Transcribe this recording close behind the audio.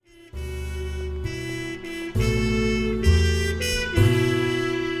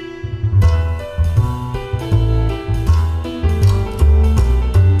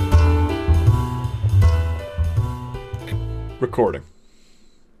Recording.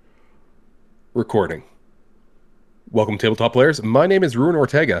 Recording. Welcome, tabletop players. My name is Ruin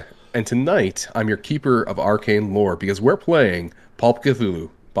Ortega, and tonight I'm your keeper of arcane lore because we're playing Pulp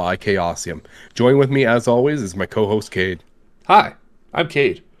Cthulhu by Chaosium. Joining with me, as always, is my co-host Cade. Hi, I'm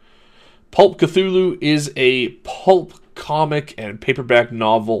Cade. Pulp Cthulhu is a pulp comic and paperback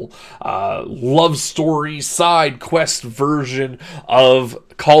novel, love story, side quest version of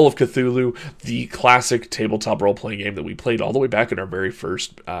Call of Cthulhu, the classic tabletop role-playing game that we played all the way back in our very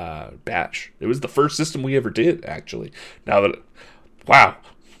first batch. It was the first system we ever did, actually. Wow,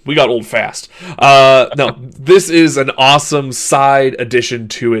 we got old fast. No, this is an awesome side addition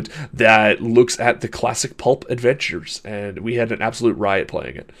to it that looks at the classic pulp adventures, and we had an absolute riot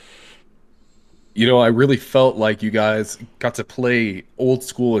playing it. You know, I really felt like you guys got to play old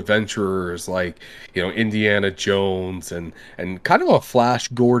school adventurers like, Indiana Jones and kind of a Flash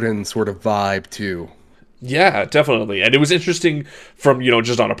Gordon sort of vibe too. Yeah, definitely. And it was interesting from,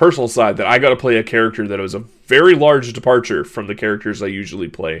 just on a personal side that I got to play a character that was a very large departure from the characters I usually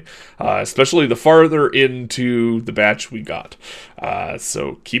play, especially the farther into the batch we got.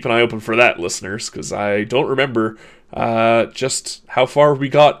 So keep an eye open for that, listeners, because I don't remember just how far we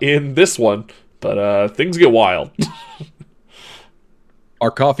got in this one, but things get wild.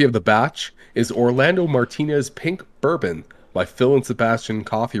 Our coffee of the batch is Orlando Martinez Pink Bourbon by Phil and Sebastian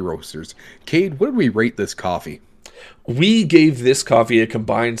Coffee Roasters. Cade, what did we rate this coffee? We gave this coffee a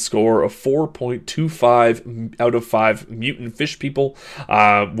combined score of 4.25 out of 5 mutant fish people,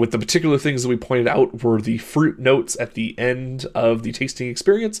 with the particular things that we pointed out were the fruit notes at the end of the tasting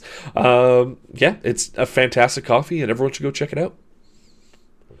experience. Yeah, it's a fantastic coffee, and everyone should go check it out.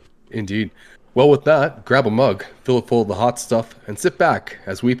 Indeed. Well, with that, grab a mug, fill it full of the hot stuff, and sit back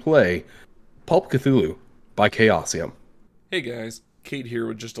as we play Pulp Cthulhu by Chaosium. Hey guys, Kate here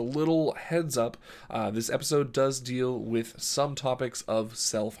with just a little heads up. This episode does deal with some topics of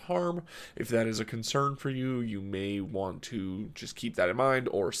self-harm. If that is a concern for you, you may want to just keep that in mind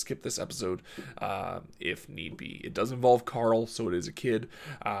or skip this episode if need be. It does involve Carl, so it is a kid.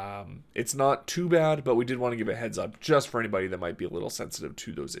 It's not too bad, but we did want to give a heads up just for anybody that might be a little sensitive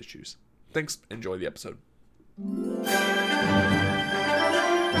to those issues. Thanks. Enjoy the episode.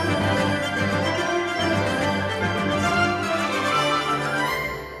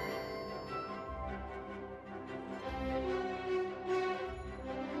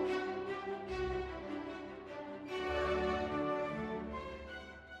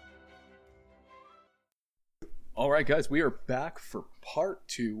 All right, guys, we are back for part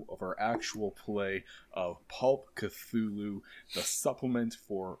 2 of our actual play of Pulp Cthulhu, the supplement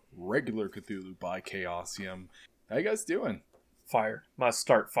for regular Cthulhu by Chaosium. How you guys doing? Fire. Must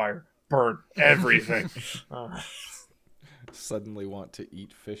start fire. Burn everything. Suddenly want to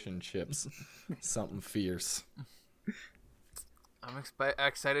eat fish and chips. Something fierce. I'm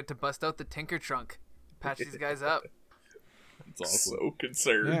excited to bust out the Tinker Trunk. Patch these guys up. It's all so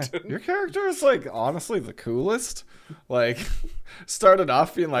concerned. Yeah. Your character is, honestly the coolest. Started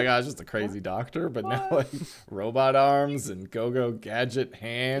off being it's just a crazy doctor, but now, robot arms and go-go gadget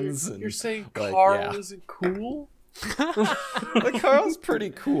hands. You're saying Carl isn't cool? Carl's pretty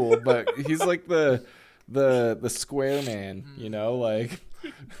cool, but he's the square man, He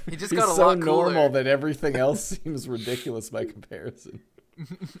just he's got a so lot cooler. normal that everything else seems ridiculous by comparison.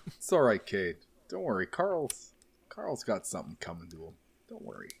 It's all right, Cade. Don't worry. Carl's got something coming to him. Don't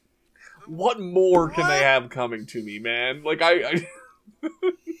worry. What more can they have coming to me, man? I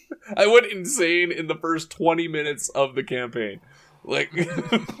I went insane in the first 20 minutes of the campaign.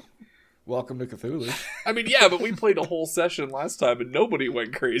 Welcome to Cthulhu. I mean, yeah, but we played a whole session last time and nobody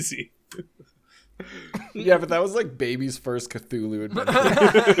went crazy. Yeah, but that was baby's first Cthulhu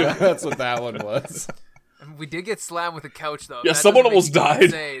adventure. That's what that one was. We did get slammed with a couch, though. Yeah, That someone doesn't almost make died. you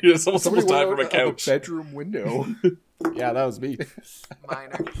insane. Yeah, someone almost died from a Out of couch. bedroom window. Yeah, that was me.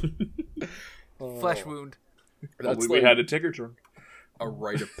 Minor. Flesh wound. That's we had a ticker turn. A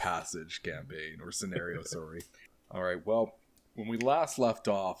rite of passage campaign or scenario, sorry. All right, well, when we last left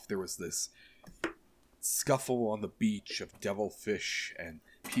off, there was this scuffle on the beach of devilfish and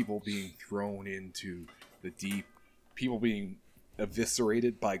people being thrown into the deep, people being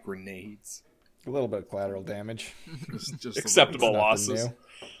eviscerated by grenades. A little bit of collateral damage. Just Acceptable Nothing losses. new.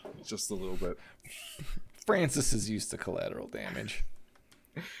 Just a little bit. Francis is used to collateral damage.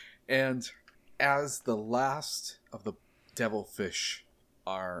 And as the last of the devilfish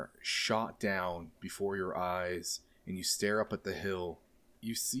are shot down before your eyes and you stare up at the hill,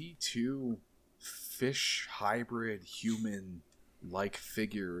 you see two fish hybrid human-like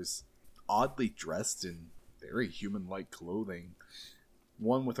figures, oddly dressed in very human-like clothing,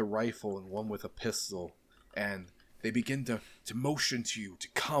 one with a rifle and one with a pistol, and they begin to motion to you to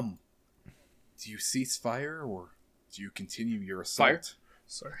come. Do you cease fire, or do you continue your assault? Fire?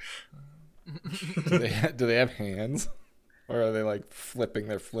 Sorry. Do they have hands? Or are they like flipping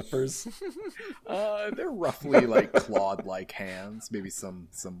their flippers? They're roughly like clawed-like hands, maybe some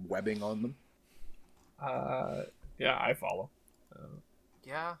webbing on them. Yeah, I follow.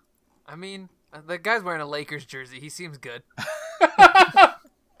 Yeah. I mean, the guy's wearing a Lakers jersey. He seems good.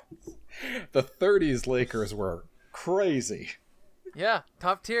 The 30s Lakers were crazy. Yeah,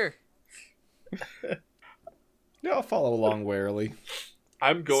 top tier. Yeah, I'll follow along warily.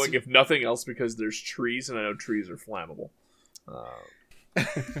 I'm going, if nothing else, because there's trees, and I know trees are flammable.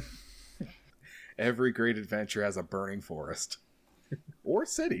 Every great adventure has a burning forest. Or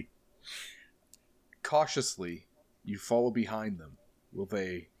city. Cautiously, you follow behind them. Will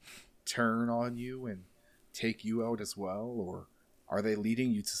they turn on you and take you out as well, or are they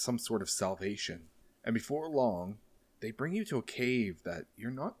leading you to some sort of salvation? And before long, they bring you to a cave that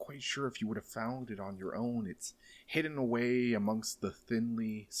you're not quite sure if you would have found it on your own. It's hidden away amongst the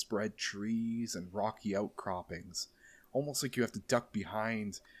thinly spread trees and rocky outcroppings, almost like you have to duck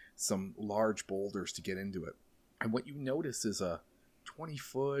behind some large boulders to get into it. And what you notice is a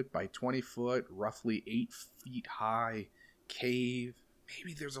 20-foot by 20-foot, roughly 8 feet high cave.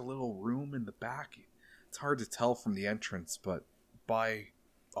 Maybe there's a little room in the back. It's hard to tell from the entrance, but by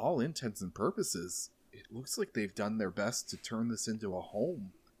all intents and purposes, it looks like they've done their best to turn this into a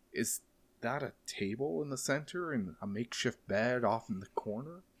home. Is that a table in the center and a makeshift bed off in the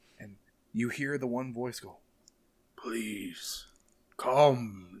corner? And you hear the one voice go, "Please,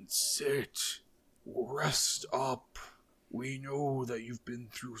 come and sit. Rest up. We know that you've been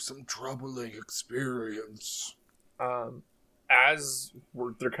through some troubling experience." As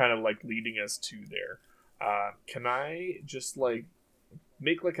they're kind of like leading us to there, can I just like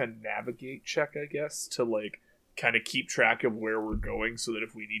make like a navigate check, I guess, to like kind of keep track of where we're going, so that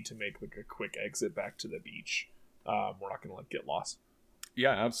if we need to make like a quick exit back to the beach, we're not gonna like get lost.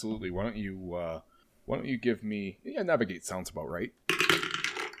 Yeah, absolutely. Why don't you give me... Yeah, navigate sounds about right.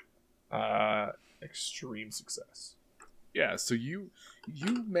 Extreme success. Yeah, so you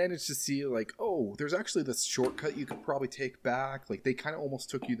managed to see, like, oh, there's actually this shortcut you could probably take back. Like, they kind of almost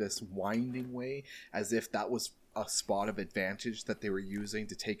took you this winding way, as if that was a spot of advantage that they were using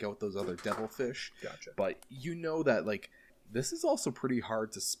to take out those other devilfish. Gotcha. But you know that, like, this is also pretty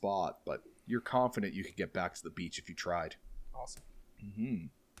hard to spot, but you're confident you could get back to the beach if you tried. Awesome.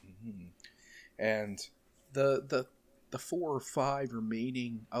 And the 4 or 5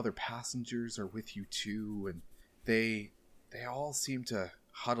 remaining other passengers are with you too, and they all seem to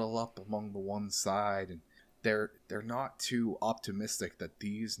huddle up among the one side, and they're not too optimistic that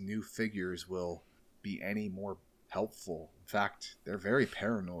these new figures will be any more helpful. In fact, they're very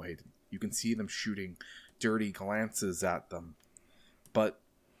paranoid. You can see them shooting dirty glances at them. But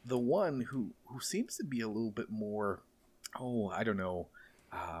the one who seems to be a little bit more,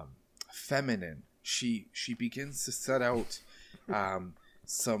 feminine, she begins to set out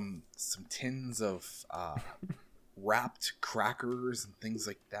some tins of wrapped crackers and things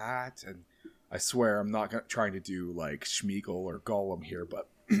like that. And I swear I'm not trying to do like Schmeagol or Gollum here, but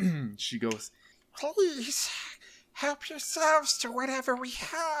she goes, "Please help yourselves to whatever we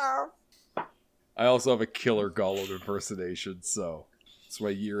have." I also have a killer Gollum impersonation, so it's my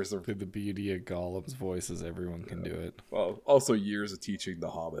years of... Through the beauty of Gollum's voices, everyone can do it. Well, also years of teaching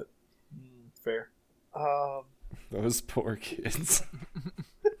The Hobbit. Fair. Those poor kids.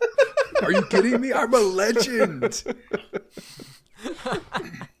 Are you kidding me? I'm a legend.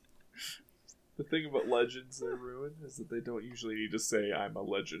 The thing about legends that ruin is that they don't usually need to say "I'm a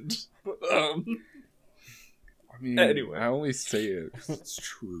legend." But, I mean, anyway, I only say it 'cause it's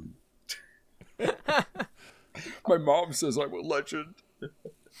true. My mom says I'm a legend.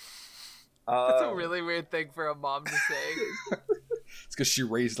 That's a really weird thing for a mom to say. It's because she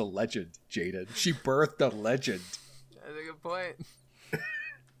raised a legend, Jaden. She birthed a legend. That's a good point.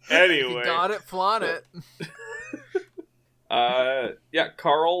 Anyway, You got it, flaunt it. yeah,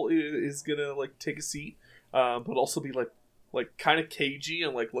 Carl is gonna like take a seat, but also be like kind of cagey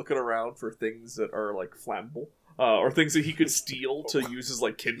and like looking around for things that are like flammable, or things that he could steal to use as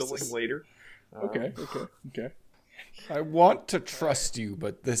like kindling later. Okay. I want to trust you,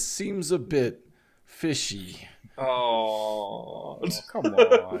 but this seems a bit fishy. Oh, Come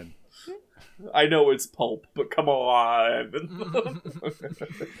on. I know it's Pulp, but come on.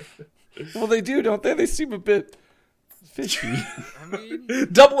 Well, they do, don't they? They seem a bit fishy. I mean,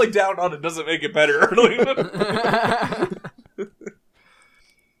 Doubling down on it doesn't make it better.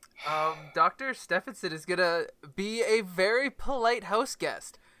 Dr. Stephenson is gonna be a very polite house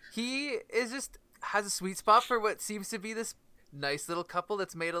guest. He is just has a sweet spot for what seems to be this nice little couple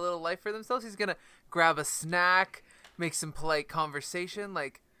that's made a little life for themselves. He's gonna grab a snack, make some polite conversation.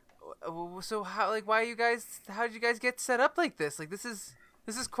 Like, so how? Like, why you guys? How did you guys get set up like this? Like, this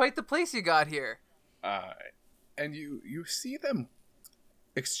is quite the place you got here. And you see them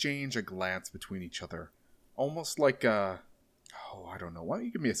exchange a glance between each other, almost like I don't know. Why don't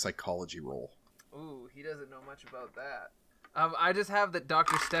you give me a psychology roll? Ooh, he doesn't know much about that. I just have that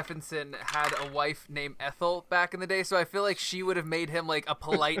Dr. Stephenson had a wife named Ethel back in the day, so I feel like she would have made him like a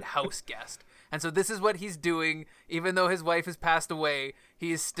polite house guest. And so this is what he's doing. Even though his wife has passed away,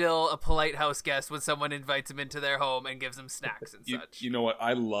 he is still a polite house guest when someone invites him into their home and gives him snacks and such. You know what?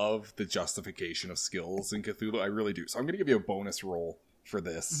 I love the justification of skills in Cthulhu. I really do. So I'm going to give you a bonus roll for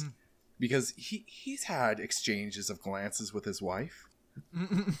this. Because he's had exchanges of glances with his wife.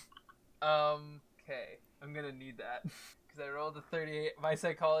 Okay. I'm going to need that. Because I rolled a 38. My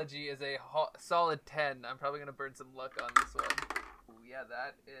psychology is a solid 10. I'm probably going to burn some luck on this one. Ooh, yeah,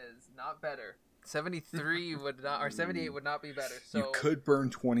 that is not better. 73 would not, or 78 would not be better. So you could burn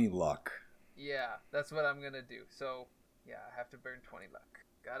 20 luck. Yeah, that's what I'm going to do. So, yeah, I have to burn 20 luck.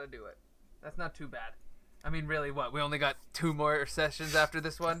 Gotta do it. That's not too bad. I mean, really, what? We only got 2 more sessions after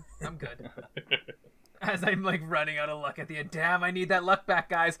this one? I'm good. As I'm, like, running out of luck at the end. Damn, I need that luck back,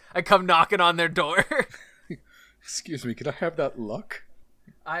 guys. I come knocking on their door. Excuse me, could I have that luck?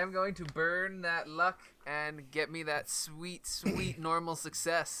 I am going to burn that luck and get me that sweet, sweet normal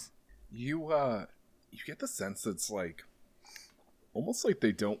success. You get the sense that it's like, almost like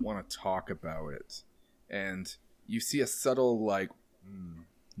they don't want to talk about it. And you see a subtle, like,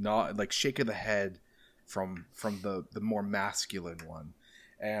 not like shake of the head from the more masculine one.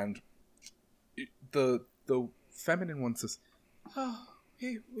 And the feminine one says, "Oh,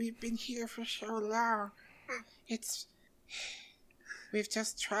 we've been here for so long. We've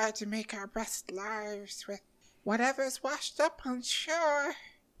just tried to make our best lives with whatever's washed up on shore."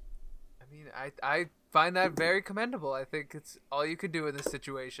 I mean, I find that very commendable. I think it's all you could do in this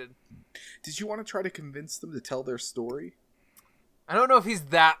situation. Did you want to try to convince them to tell their story? I don't know if he's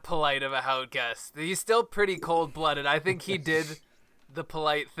that polite of a house guest. He's still pretty cold-blooded. I think he did the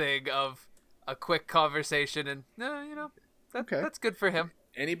polite thing of a quick conversation, and that's good for him.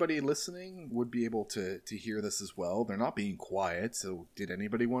 Anybody listening would be able to hear this as well. They're not being quiet, so did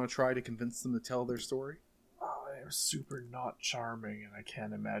anybody want to try to convince them to tell their story? Oh, they're super not charming, and I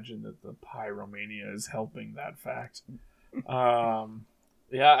can't imagine that the pyromania is helping that fact.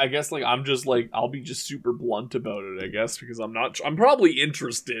 Yeah, I guess I'm just I'll be just super blunt about it, I guess, because I'm probably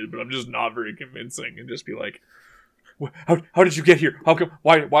interested, but I'm just not very convincing, and just be like, how did you get here? How come?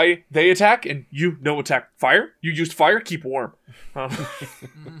 Why they attack and you no attack? Fire? You used fire? Keep warm. I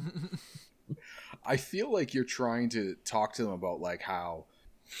feel like you're trying to talk to them about how,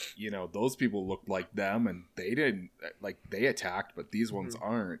 those people looked like them and they didn't they attacked, but these ones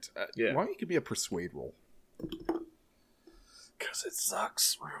aren't. Yeah. Why don't you give me a persuade roll? Because it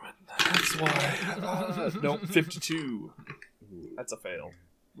sucks, Ruben. That's why. Nope, 52. That's a fail.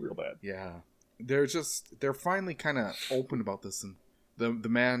 Real bad. Yeah. They're finally kind of open about this, and the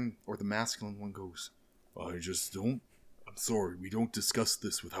man or the masculine one goes, "I'm sorry, we don't discuss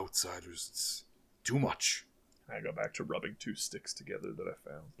this with outsiders. It's too much." I go back to rubbing 2 sticks together that I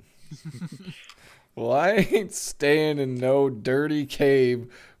found. Well, I ain't staying in no dirty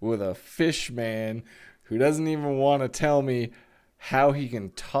cave with a fish man who doesn't even want to tell me how he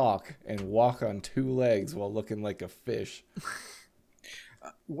can talk and walk on 2 legs while looking like a fish.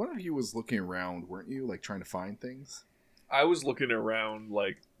 One of you was looking around, weren't you? Trying to find things? I was looking around,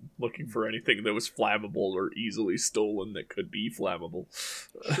 looking for anything that was flammable or easily stolen that could be flammable.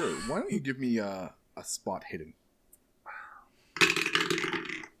 Sure. Why don't you give me a spot hidden?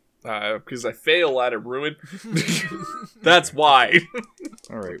 Because I fail at it, Ruin. That's why.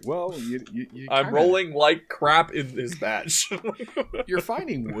 All right. Well, I'm rolling like crap in this batch. You're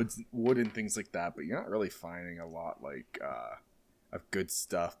finding wood and things like that, but you're not really finding a lot of good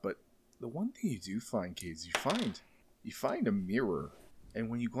stuff. But the one thing you do find, Kate, is you find a mirror, and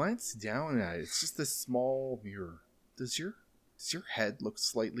when you glance down at it, it's just this small mirror. Does your head look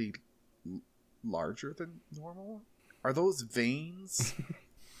slightly larger than normal? Are those veins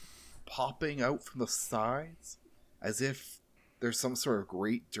popping out from the sides as if there's some sort of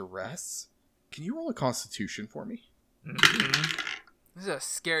great duress? Can you roll a Constitution for me? This is a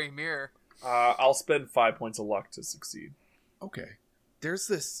scary mirror. I'll spend 5 points of luck to succeed. Okay. There's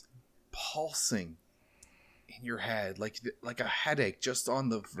this pulsing in your head, like a headache just on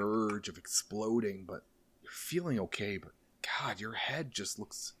the verge of exploding, but you're feeling okay. But God, your head just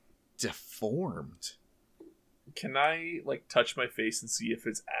looks deformed. Can I, like, touch my face and see if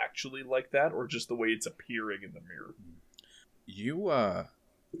it's actually like that, or just the way it's appearing in the mirror? You,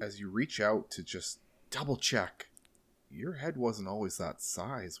 as you reach out to just double check, your head wasn't always that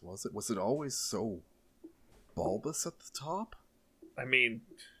size, was it? Was it always so bulbous at the top? I mean,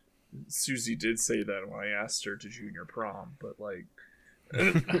 Susie did say that when I asked her to junior prom, but, like,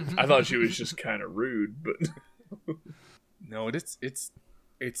 I thought she was just kind of rude, but... No, it's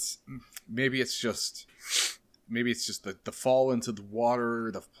maybe it's just the fall into the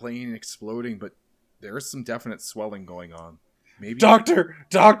water, the plane exploding, but there is some definite swelling going on. Maybe Doctor,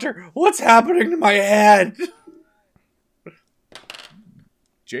 what's happening to my head?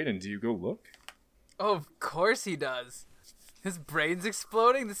 Jaden, do you go look? Oh, of course he does. His brain's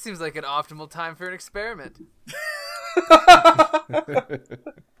exploding? This seems like an optimal time for an experiment.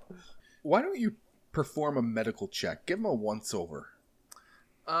 Why don't you perform a medical check? Give him a once-over.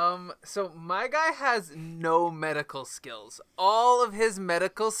 So my guy has no medical skills. All of his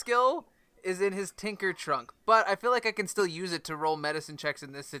medical skill is in his tinker trunk, but I feel like I can still use it to roll medicine checks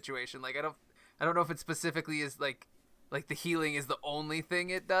in this situation. Like, I don't know if it specifically is like the healing is the only thing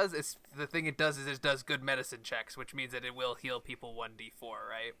it does. It's the thing it does is it does good medicine checks, which means that it will heal people 1d4,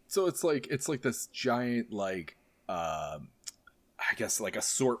 right? So it's like this giant, like, I guess, like,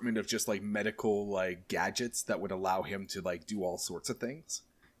 assortment of just, like, medical, like, gadgets that would allow him to, like, do all sorts of things.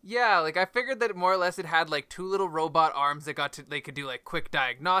 Yeah, like, I figured that more or less it had, like, 2 little robot arms that they could do, like, quick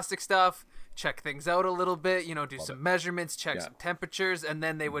diagnostic stuff, check things out a little bit, do Love some it. measurements, check some temperatures, and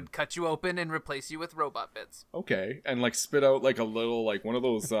then they would cut you open and replace you with robot bits. Okay, and, like, spit out, like, a little, like, one of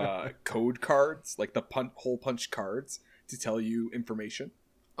those code cards, like the hole punch cards to tell you information.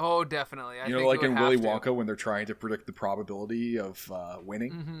 Oh, definitely. I think like it in would Willy have to. Wonka when they're trying to predict the probability of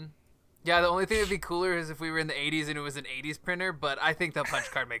winning. Mm-hmm. Yeah, the only thing that would be cooler is if we were in the 80s and it was an 80s printer, but I think the punch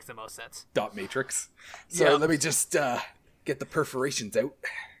card makes the most sense. Dot matrix. So Yeah. let me just get the perforations out.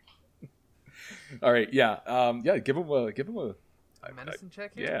 All right, yeah, give him a Medicine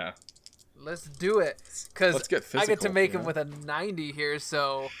check here? yeah. Let's do it. Because Let's get I get to physical, make him yeah. with a 90 here,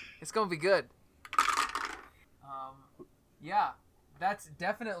 so it's going to be good. Yeah, that's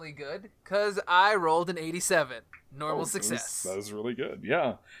definitely good, because I rolled an 87. Normal success. That was really good.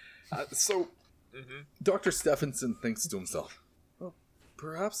 Yeah. So Dr. Stephenson thinks to himself, well,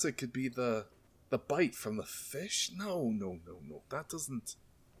 perhaps it could be the bite from the fish. No. That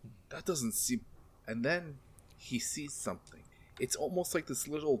doesn't seem. And then he sees something. It's almost like this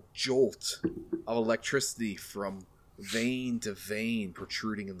little jolt of electricity from vein to vein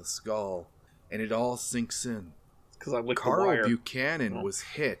protruding in the skull, and it all sinks in. Because I licked the Carl wire. Buchanan was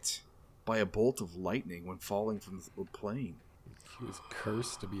hit by a bolt of lightning when falling from the plane. He was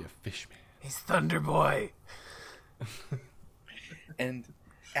cursed to be a fishman. He's Thunder Boy. And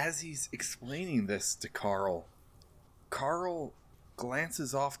as he's explaining this to Carl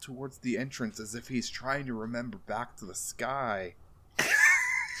glances off towards the entrance as if he's trying to remember back to the sky.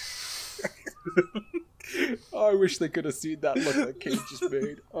 Oh, I wish they could have seen that look that Kate just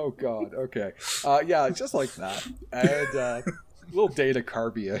made. Oh, God. Okay. Yeah, just like that. And a little Data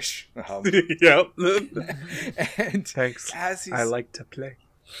Carby-ish. Yep. And Thanks. as he's... I like to play.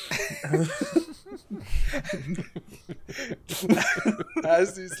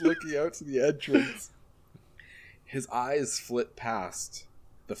 As he's looking out to the entrance, his eyes flit past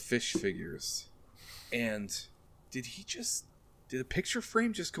the fish figures. And did a picture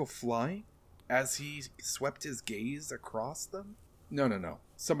frame just go flying as he swept his gaze across them? No.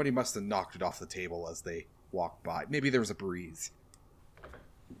 Somebody must have knocked it off the table as they walked by. Maybe there was a breeze.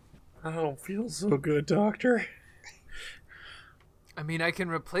 I don't feel so good, Doctor. I mean, I can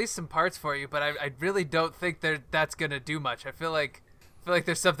replace some parts for you, but I really don't think that's going to do much. I feel like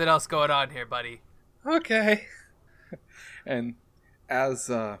there's something else going on here, buddy. Okay. And as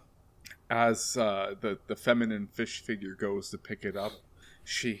the feminine fish figure goes to pick it up,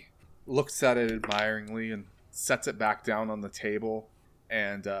 she looks at it admiringly and sets it back down on the table.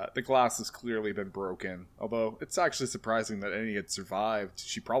 And the glass has clearly been broken. Although it's actually surprising that any had survived.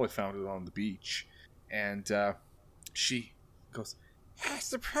 She probably found it on the beach. And she goes, I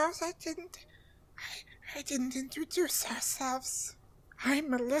suppose I didn't introduce ourselves.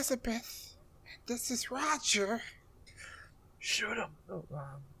 I'm Elizabeth. And this is Roger. Shoot him. Oh,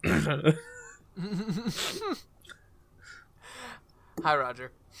 Hi,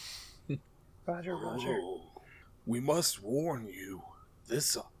 Roger. Roger. Oh, we must warn you.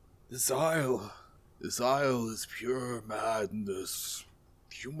 This isle is pure madness.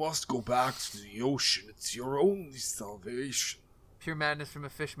 You must go back to the ocean. It's your only salvation. Pure madness from a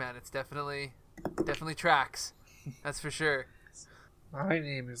fish man. It's definitely tracks. That's for sure. My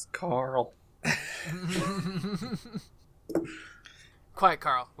name is Carl. Quiet,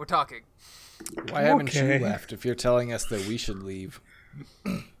 Carl. We're talking. Why haven't you Okay. left if you're telling us that we should leave?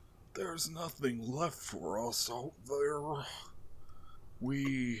 There's nothing left for us out there.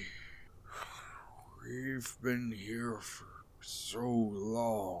 We've been here for so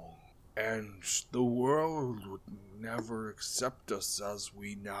long, and the world would never accept us as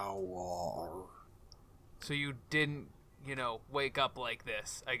we now are. So you didn't, wake up like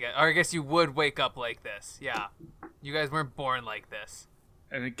this, I guess. Or I guess you would wake up like this. Yeah. You guys weren't born like this.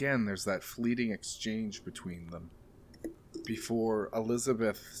 And again, there's that fleeting exchange between them. Before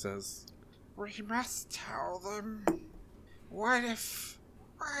Elizabeth says, "We must tell them. What if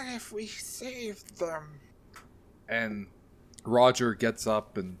we saved them?" And Roger gets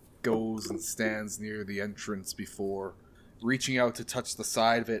up and goes and stands near the entrance before reaching out to touch the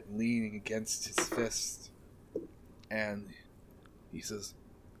side of it and leaning against his fist. And he says,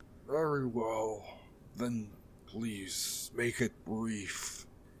 "Very well, then please make it brief."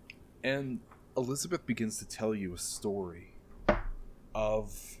 And Elizabeth begins to tell you a story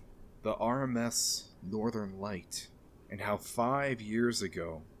of the RMS Northern Light and how 5 years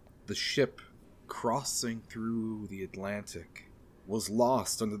ago the ship crossing through the Atlantic was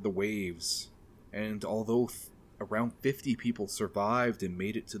lost under the waves, and although around 50 people survived and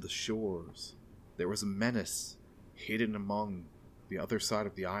made it to the shores, there was a menace hidden among the other side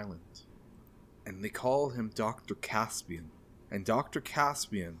of the island. And they call him Dr. Caspian. And Dr.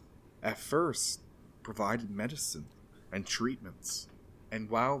 Caspian, at first, provided medicine and treatments. And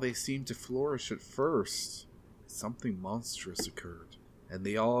while they seemed to flourish at first, something monstrous occurred. And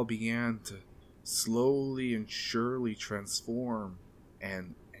they all began to slowly and surely transform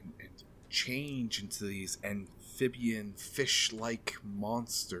and change into these amphibian, fish-like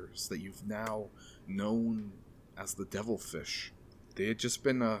monsters that you've now known as the Devilfish. They had just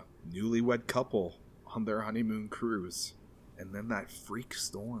been a newlywed couple on their honeymoon cruise, and then that freak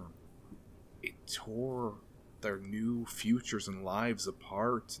storm, it tore their new futures and lives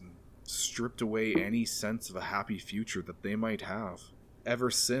apart and stripped away any sense of a happy future that they might have.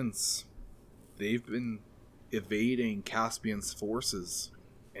 Ever since, they've been evading Caspian's forces,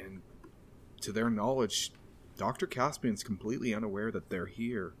 and to their knowledge, Dr. Caspian's completely unaware that they're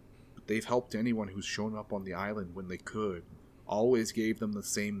here. But they've helped anyone who's shown up on the island when they could. Always gave them the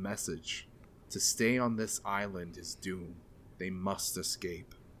same message. To stay on this island is doom. They must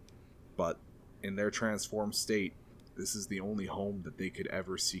escape. But in their transformed state, this is the only home that they could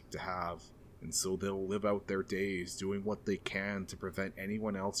ever seek to have. And so they'll live out their days doing what they can to prevent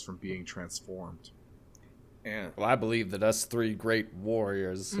anyone else from being transformed. And Well, I believe that us three great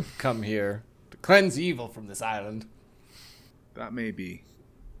warriors have come here to cleanse evil from this island. that may be.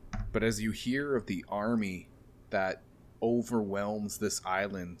 But as you hear of the army that overwhelms this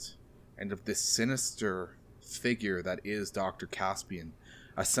island, and of this sinister figure that is Dr. Caspian,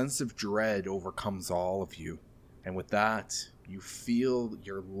 a sense of dread overcomes all of you. And with that, you feel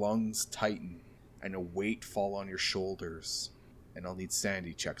your lungs tighten and a weight fall on your shoulders. And I'll need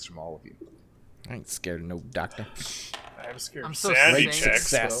sanity checks from all of you. I ain't scared of no doctor. I'm scared I'm of so sanity sane. checks,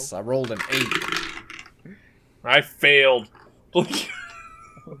 Success. though. I rolled an 8. I failed. Oh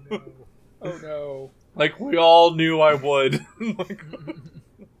no. Like we all knew I would.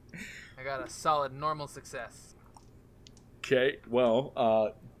 I got a solid normal success. Okay,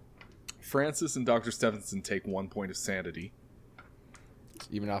 well, Francis and Dr. Stephenson take 1 point of sanity.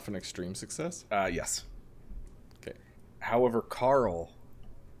 Even off an extreme success? Yes. Okay. However, Carl,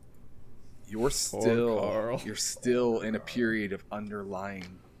 you're still in a period of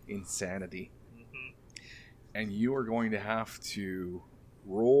underlying insanity. And you are going to have to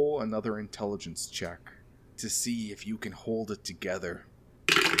roll another intelligence check to see if you can hold it together.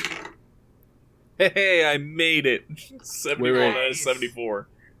 Hey, I made it. 71 out of Nice. 74.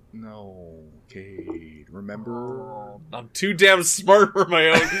 No, Cade. Remember? I'm too damn smart for my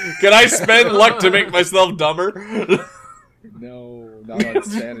own. Can I spend luck to make myself dumber? No, not on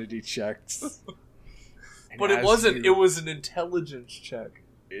sanity checks. And But it as wasn't. you- It was an intelligence check.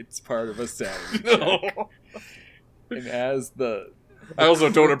 It's part of a sanity check. No. And as the... I also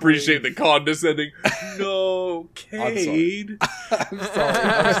don't appreciate the condescending. No, Cade. I'm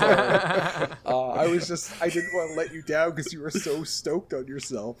sorry. I didn't want to let you down because you were so stoked on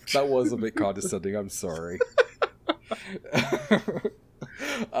yourself. That was a bit condescending. I'm sorry.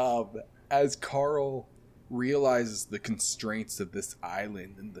 As Carl realizes the constraints of this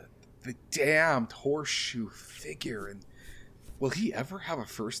island and the damned horseshoe figure, and will he ever have a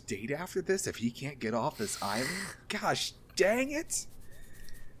first date after this if he can't get off this island? Gosh dang it!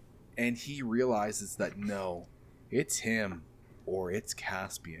 And he realizes that no, it's him or it's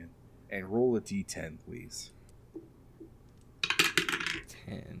Caspian. and roll a d10, please.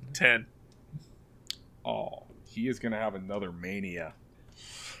 10. Oh, he is going to have another mania.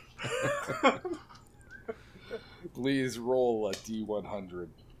 Please roll a d100.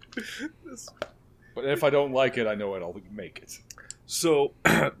 But if I don't like it, I know I'll make it. So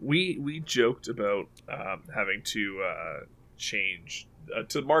we joked about having to change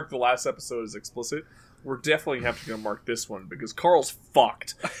to mark the last episode as explicit. We're definitely having to mark this one because Carl's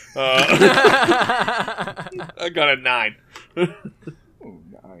fucked. I got a 9. Oh,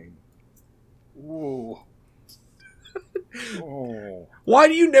 9. Ooh. Oh. Why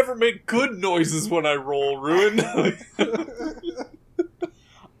do you never make good noises when I roll, Ruin?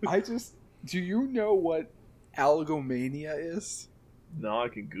 Do you know what algomania is? No, I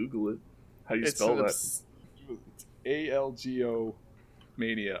can Google it. How do you spell that? It's ALGO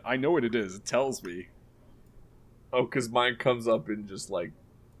mania. I know what it is. It tells me. Oh, because mine comes up in just like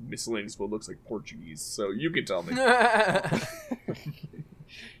miscellaneous what looks like Portuguese. So you can tell me.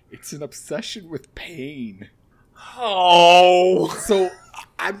 It's an obsession with pain. Oh. So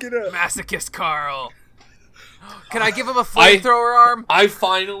I'm gonna Masochist Carl. Can I give him a flamethrower arm? I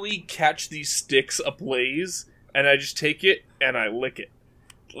finally catch these sticks ablaze, and I just take it and I lick it.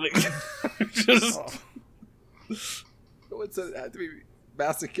 Like, just. What's it have to be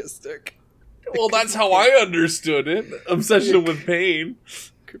masochistic? Well, that's how I understood it. Obsession with pain.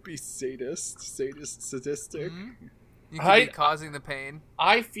 Could be sadistic. Mm-hmm. You could be causing the pain.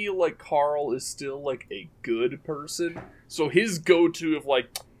 I feel like Carl is still like a good person, so his go-to of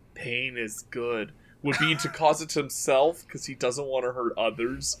like pain is good would be to cause it to himself because he doesn't want to hurt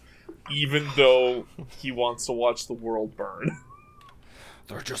others, even though he wants to watch the world burn.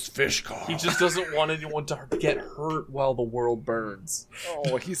 They're just fish, Carl. He just doesn't want anyone to get hurt while the world burns.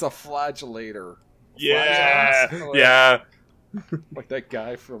 Oh, he's a flagellator. Yeah, Flagellants. yeah. Like that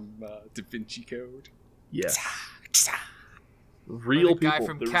guy from Da Vinci Code. Yeah. Or Real the guy people.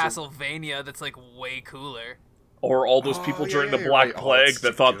 from There's Castlevania that's like way cooler. or all those people during the Black Plague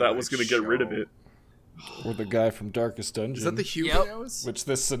that thought that was going to get rid of it. Or the guy from Darkest Dungeon. Is that the Huguenots? Which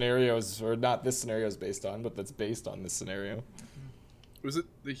this scenario is, or not this scenario is based on, but that's based on this scenario. Was it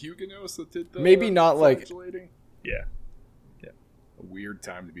the Huguenots that did the Maybe not like... flagellating? Yeah. A weird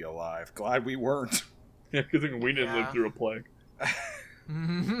time to be alive. Glad we weren't. Yeah, good thing we didn't live through a plague.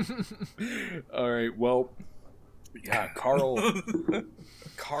 Alright, well... Yeah, Carl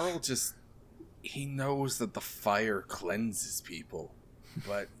just... He knows that the fire cleanses people.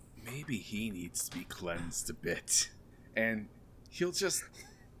 But maybe he needs to be cleansed a bit. And he'll just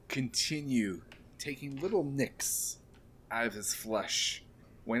continue taking little nicks out of his flesh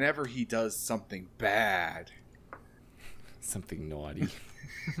whenever he does something bad. Something naughty.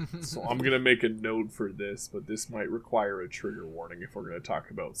 So I'm going to make a note for this, but this might require a trigger warning if we're going to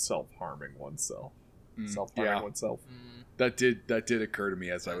talk about self-harming oneself. Self-harming oneself. That did occur to me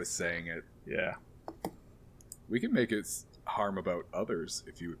as I was saying it. Yeah. We can make it harm about others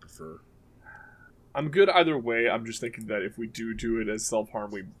if you would prefer. I'm good either way. I'm just thinking that if we do it as self-harm,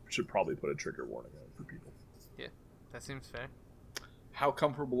 we should probably put a trigger warning out for people. Yeah, that seems fair. How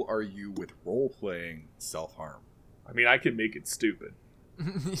comfortable are you with role-playing self-harm? I mean, I can make it stupid.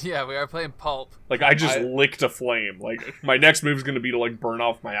 Yeah, we are playing Pulp. Like, I just licked a flame. Like, my next move is going to be to, like, burn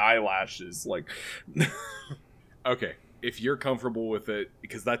off my eyelashes. Like, Okay, if you're comfortable with it,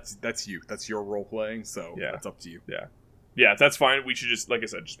 because that's you. That's your role-playing, so Yeah. that's up to you. yeah, that's fine. We should just, like I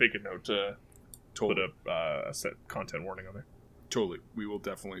said, just make a note to Totally. put a set content warning on there. Totally. We will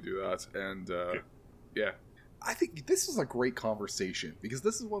definitely do that. And, yeah. I think this is a great conversation, because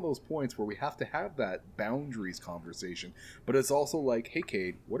this is one of those points where we have to have that boundaries conversation, but it's also like, hey,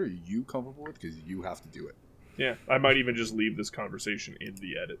 Cade, what are you comfortable with? Because you have to do it. Yeah, I might even just leave this conversation in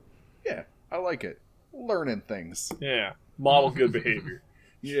the edit. Yeah, I like it. Learning things. Yeah, model good behavior.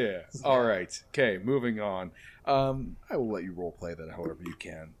 Yeah. All right. Okay, moving on. I will let you roleplay that however you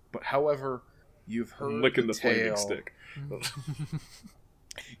can. But however, you've heard Licking the flaming tale. stick.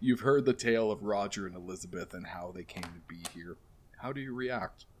 You've heard the tale of Roger and Elizabeth and how they came to be here. How do you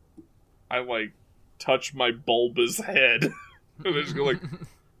react? I, like, touch my bulbous head. And I just go like,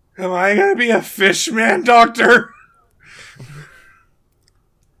 am I gonna be a fish man, doctor?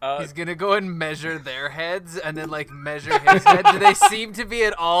 He's gonna go and measure their heads and then like measure his head. Do they seem to be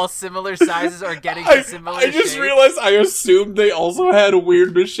at all similar sizes or getting to similar I just shapes? realized I assumed they also had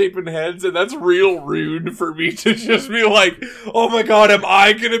weird misshapen heads, and that's real rude for me to just be like, oh my god, am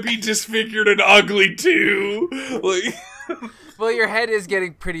I gonna be disfigured and ugly too? Like, Well, your head is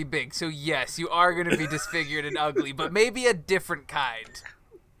getting pretty big, so yes, you are gonna be disfigured and ugly, but maybe a different kind.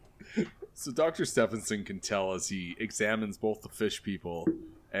 So Dr. Stephenson can tell as he examines both the fish people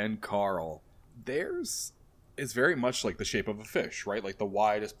and Carl. Theirs is very much like the shape of a fish, right? Like the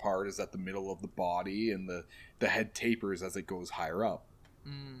widest part is at the middle of the body, and the head tapers as it goes higher up.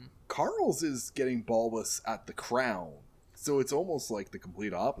 Carl's is getting bulbous at the crown, so it's almost like the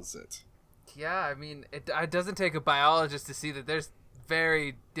complete opposite. Yeah, I mean, it doesn't take a biologist to see that there's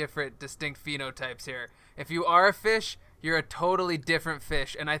very different, distinct phenotypes here. If you are a fish, you're a totally different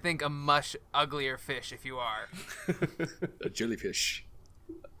fish, and I think a much uglier fish if you are. A jellyfish.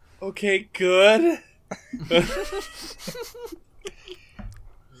 Okay, good.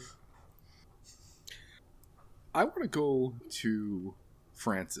 I want to go to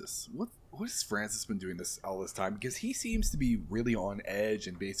Francis. What has Francis been doing all this time? Because he seems to be really on edge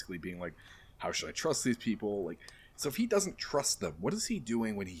and basically being like, how should I trust these people? Like, so if he doesn't trust them, what is he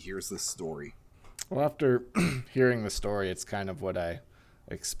doing when he hears this story? Well, after hearing the story, it's kind of what I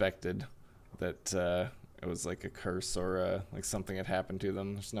expected, that it was like a curse or like something had happened to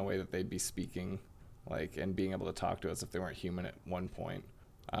them. There's no way that they'd be speaking like and being able to talk to us if they weren't human at one point.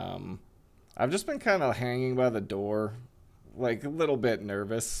 I've just been kind of hanging by the door, like a little bit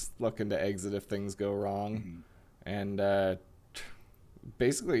nervous, looking to exit if things go wrong, and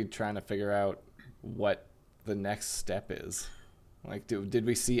basically trying to figure out what the next step is. Like, did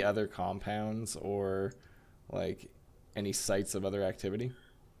we see other compounds or like any sites of other activity?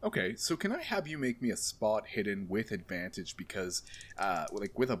 Okay, so can I have you make me a spot hidden with advantage because,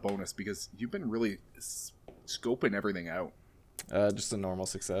 like with a bonus, because you've been really scoping everything out. Just a normal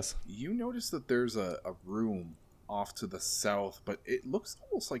success. You notice that there's a room off to the south, but it looks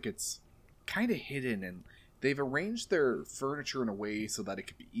almost like it's kind of hidden, and they've arranged their furniture in a way so that it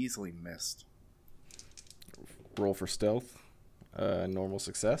could be easily missed. Roll for stealth. Normal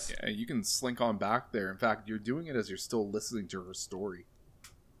success. Yeah, you can slink on back there. In fact, you're doing it as you're still listening to her story.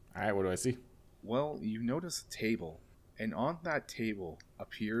 All right, what do I see? Well, you notice a table, and on that table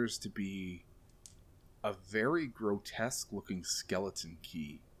appears to be a very grotesque-looking skeleton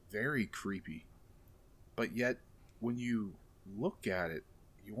key. Very creepy. But yet, when you look at it,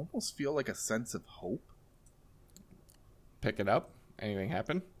 you almost feel like a sense of hope. Pick it up. Anything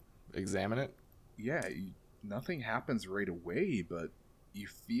happen? Examine it. Yeah, nothing happens right away, but you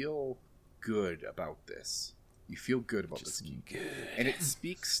feel good about this. You feel good about this key. Good. And it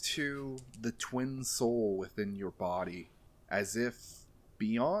speaks to the twin soul within your body, as if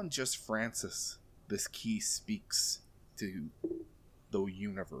beyond just Francis, this key speaks to the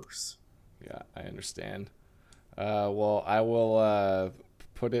universe. Yeah, I understand. Well, I will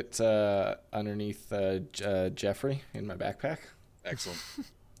put it underneath Jeffrey in my backpack. Excellent.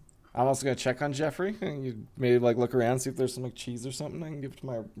 I'm also going to check on Jeffrey. And you maybe like look around, see if there's some like cheese or something I can give to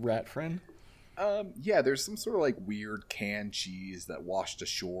my rat friend. Yeah, there's some sort of like weird canned cheese that washed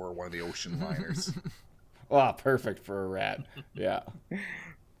ashore one of the ocean liners. Oh, perfect for a rat. Yeah.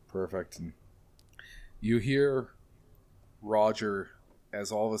 Perfect. And you hear Roger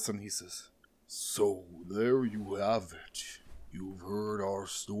as all of a sudden he says, "So there you have it. You've heard our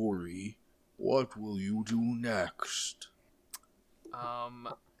story. What will you do next?"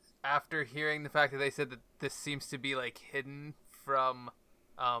 After hearing the fact that they said that this seems to be like hidden from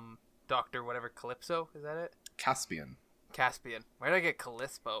Dr. whatever Calypso, is that it? Caspian. Where did I get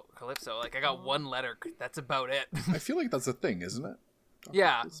Calypso? Like I got one letter. That's about it. I feel like that's a thing, isn't it?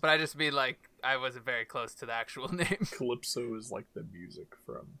 Yeah, but I just mean like I wasn't very close to the actual name. Calypso is like the music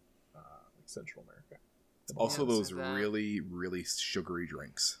from Central America. Also those really, really sugary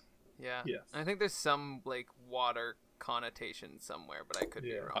drinks. Yeah. Yes. I think there's some like water connotation somewhere, but I could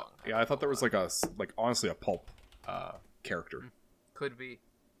be wrong. Yeah, I thought there was like honestly a Pulp character. Could be.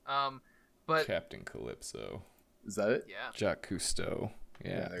 But Captain Calypso. Is that it? yeah. Jacques Cousteau.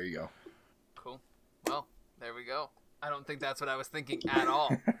 Yeah, Yeah. there you go. Cool. Well, there we go. I don't think that's what I was thinking at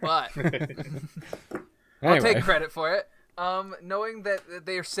all, but I'll take credit for it. Knowing that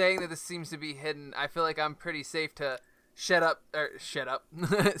they're saying that this seems to be hidden, I feel like I'm pretty safe to set up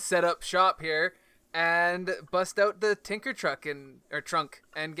shop here and bust out the tinker trunk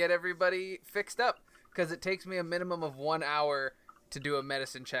and get everybody fixed up, because it takes me a minimum of 1 hour to do a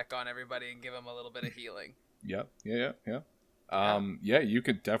medicine check on everybody and give them a little bit of healing. Yeah. Yeah, you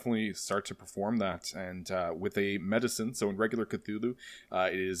could definitely start to perform that, and with a medicine. So in regular Cthulhu,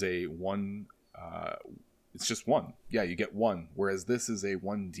 it is a one. It's just one. Yeah, you get one. Whereas this is a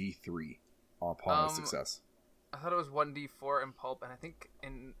 1d3 upon a success. I thought it was 1d4 in Pulp, and I think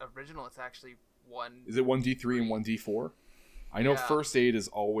in original it's actually 1. Is it 1d3 and 1d4? I know first aid is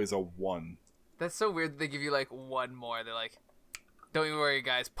always a 1. That's so weird that they give you like one more. They're like, don't you worry,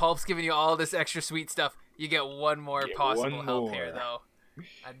 guys. Pulp's giving you all this extra sweet stuff. You get one more possible help here, though.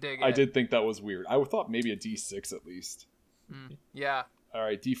 I dig it. I did think that was weird. I thought maybe a d6 at least. Yeah. All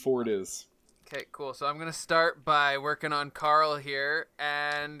right, D4 it is. Okay, cool. So I'm going to start by working on Carl here,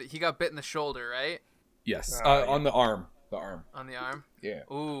 and he got bit in the shoulder, right? Yes, Yeah. on the arm. The arm. On the arm? Yeah.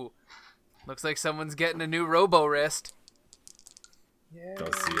 Ooh. Looks like someone's getting a new robo wrist.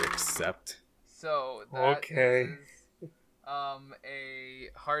 Does he accept? So that Okay. is a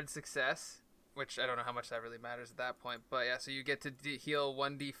hard success, which I don't know how much that really matters at that point. But yeah, so you get to heal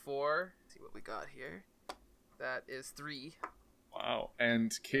 1d4. Let's see what we got here. That is 3. Wow.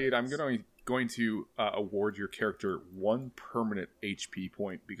 And Cade, I'm going to award your character 1 permanent HP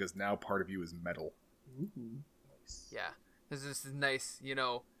point because now part of you is metal. Yeah. This is nice,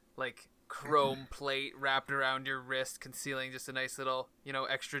 like chrome plate wrapped around your wrist, concealing just a nice little,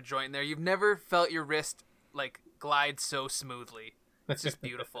 extra joint in there. You've never felt your wrist like glide so smoothly. It's just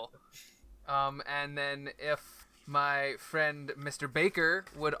beautiful. And then if my friend Mr. Baker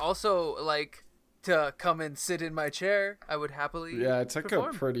would also like to come and sit in my chair, I would happily Yeah, I took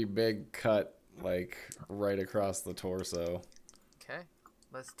perform. a pretty big cut, like, right across the torso. Okay,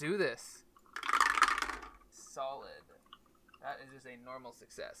 let's do this. Solid. That is just a normal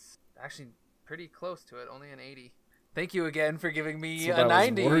success. Actually, pretty close to it, only an 80. Thank you again for giving me That's what a I was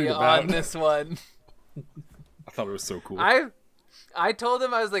 90 worried on about. this one. I thought it was so cool. I told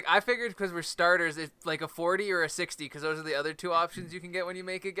him, I was like, I figured because we're starters, it's like a 40 or a 60, because those are the other two options you can get when you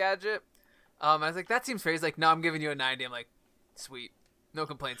make a gadget. I was like, that seems fair. He's like, no, I'm giving you a 90. I'm like, sweet. No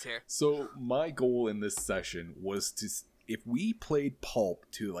complaints here. So my goal in this session was to, if we played Pulp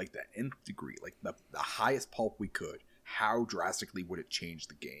to like the nth degree, like the highest Pulp we could, how drastically would it change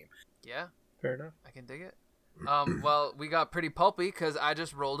the game? Yeah, Fair enough. I can dig it. Well, we got pretty pulpy because I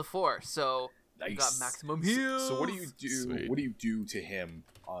just rolled a 4, so we got maximum heals. So what do you do? Sweet. What do you do to him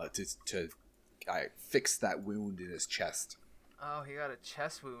to fix that wound in his chest? Oh, he got a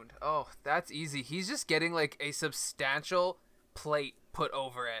chest wound. Oh, that's easy. He's just getting like a substantial plate put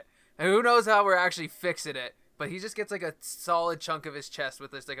over it. And who knows how we're actually fixing it, but he just gets like a solid chunk of his chest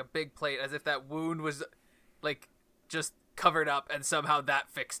with this like a big plate as if that wound was like just covered up and somehow that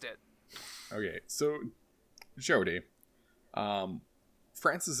fixed it. Okay, so Jody,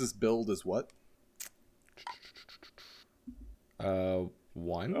 Francis's build is what? 1.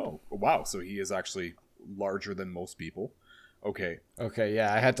 Oh, wow! So he is actually larger than most people. Okay, Okay,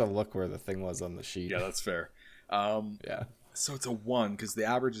 yeah, I had to look where the thing was on the sheet. yeah, that's fair. Yeah, So it's a 1 because the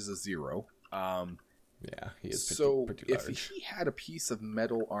average is a 0. yeah, he is pretty, So pretty if large. he had a piece of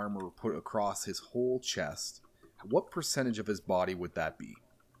metal armor put across his whole chest, what percentage of his body would that be?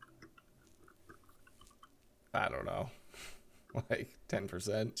 I don't know. Like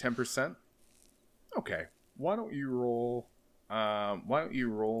 10%. 10%? Okay. Why don't you roll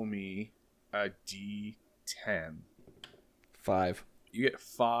me a D10? 5. You get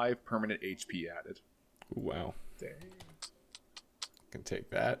 5 permanent HP added. Ooh, wow. Dang. Can take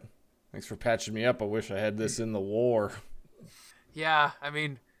that. Thanks for patching me up. I wish I had this in the war. Yeah, I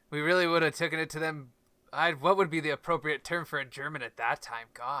mean, we really would have taken it to them. What would be the appropriate term for a German at that time?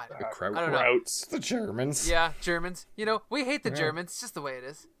 God. The kraut. I don't know. Krauts. The Germans. Yeah, Germans. We hate the Germans. It's just the way it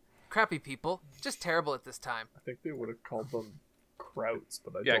is. Crappy people. Just terrible at this time. I think they would have called them Krauts,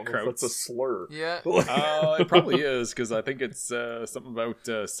 but I Yeah, don't know if that's a Krauts. slur. Yeah. It probably is, because I think it's something about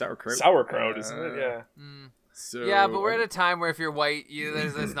sauerkraut. Sauerkraut, isn't it? Yeah. So, Yeah, but we're at a time where if you're white,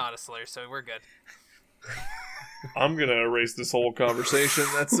 that's not a slur, so we're good. I'm going to erase this whole conversation.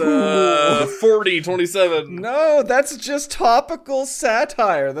 That's 40-27. No, that's just topical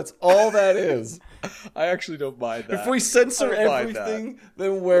satire. That's all that is. I actually don't mind that. If we censor I don't mind everything,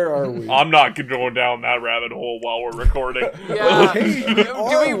 then where are we? I'm not going down that rabbit hole while we're recording. Yeah. Okay, Do we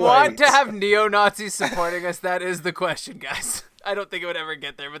all want to right. have neo-Nazis supporting us? That is the question, guys. I don't think it would ever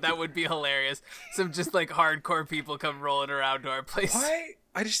get there, but that would be hilarious. Some just like hardcore people come rolling around to our place.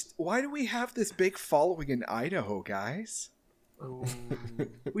 Why do we have this big following in Idaho, guys?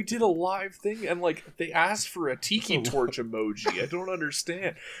 We did a live thing, and like they asked for a tiki torch emoji. I don't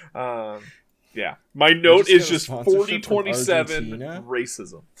understand. Yeah, my note just is got a just sponsorship from 40-27 Argentina?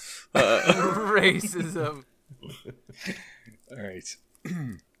 racism. Racism. All right.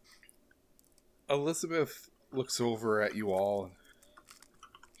 Elizabeth looks over at you all.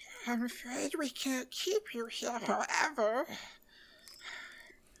 I'm afraid we can't keep you here forever.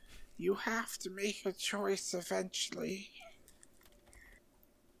 You have to make a choice eventually.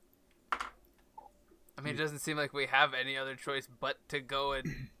 I mean, it doesn't seem like we have any other choice but to go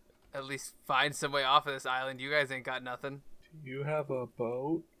and at least find some way off of this island. You guys ain't got nothing. Do you have a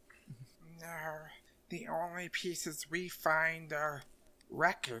boat? No, the only pieces we find are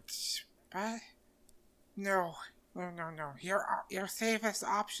records. But no. Your safest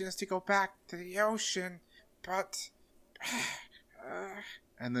option is to go back to the ocean. But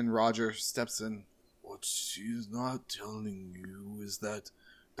And then Roger steps in. What she's not telling you is that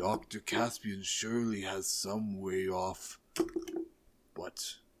Dr. Caspian surely has some way off.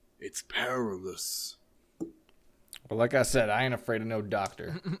 But it's perilous. Well, like I said, I ain't afraid of no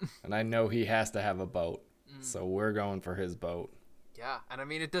doctor. And I know he has to have a boat. So we're going for his boat. Yeah, and I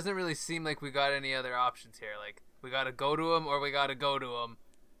mean, it doesn't really seem like we got any other options here. Like, we gotta go to him or we gotta go to him.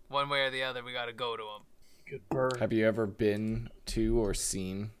 One way or the other, we gotta go to him. Good bird. Have you ever been to or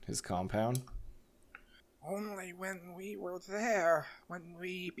seen his compound? Only when we were there, when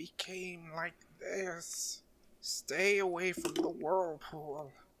we became like this. Stay away from the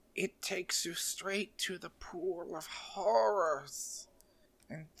whirlpool. It takes you straight to the pool of horrors.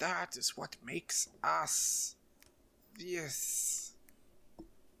 And that is what makes us this.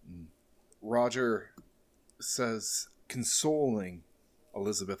 Roger says, consoling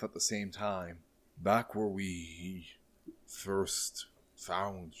Elizabeth at the same time. Back where we first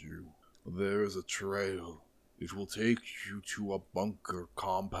found you, there's a trail. It will take you to a bunker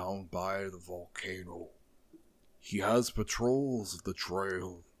compound by the volcano. He has patrols of the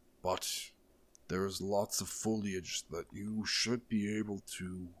trail, but there's lots of foliage that you should be able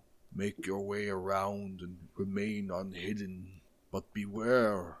to make your way around and remain unhidden. But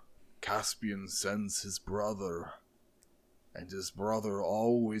beware, Caspian sends his brother, and his brother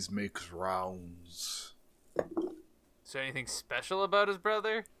always makes rounds. Is there anything special about his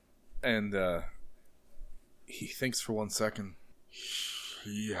brother? And, he thinks for 1 second.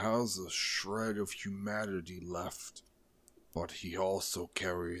 He has a shred of humanity left, but he also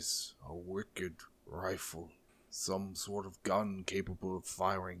carries a wicked rifle, some sort of gun capable of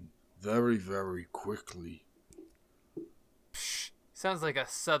firing very, very quickly. Psh, sounds like a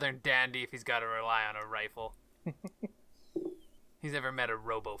southern dandy if he's got to rely on a rifle. He's never met a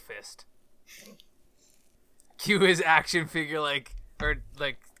robo-fist. Cue his action figure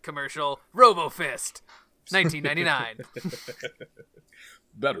commercial, Robo-Fist, 1999.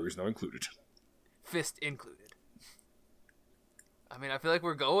 Batteries not included. Fist included. I mean, I feel like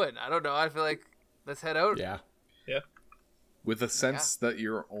we're going. I don't know. I feel like let's head out. Yeah. With a sense that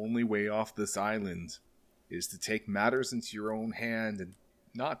your only way off this island is to take matters into your own hand and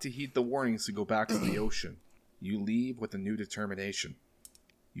not to heed the warnings to go back to the ocean, you leave with a new determination.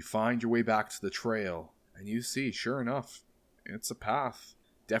 You find your way back to the trail, and you see, sure enough, it's a path,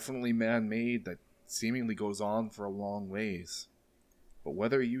 definitely man-made, that seemingly goes on for a long ways. But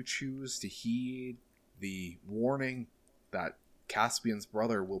whether you choose to heed the warning that Caspian's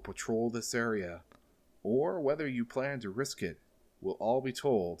brother will patrol this area, or whether you plan to risk it, will all be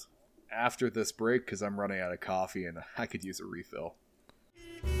told after this break, because I'm running out of coffee and I could use a refill.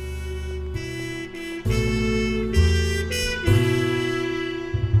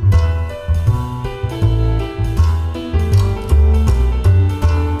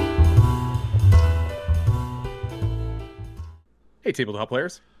 Hey, tabletop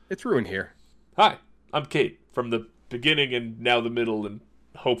players. It's Ruin here. Hi, I'm Kate, from the beginning and now the middle and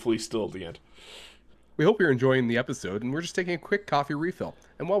hopefully still at the end. We hope you're enjoying the episode, and we're just taking a quick coffee refill.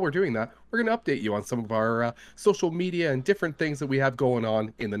 And while we're doing that, we're going to update you on some of our social media and different things that we have going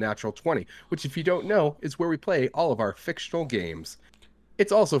on in the Natural 20, which, if you don't know, is where we play all of our fictional games.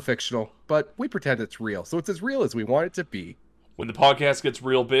 It's also fictional, but we pretend it's real, so it's as real as we want it to be. When the podcast gets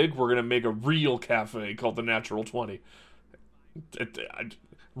real big, we're going to make a real cafe called the Natural 20.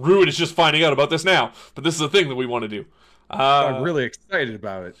 Ruin is just finding out about this now, but this is a thing that we want to do. I'm really excited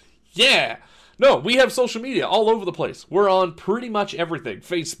about it. Yeah! No, we have social media all over the place. We're on pretty much everything.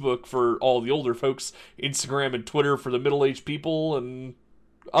 Facebook for all the older folks, Instagram and Twitter for the middle-aged people, and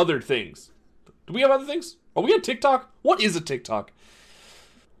other things. Do we have other things? Are we on TikTok? What is a TikTok?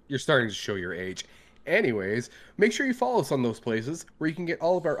 You're starting to show your age. Anyways, make sure you follow us on those places where you can get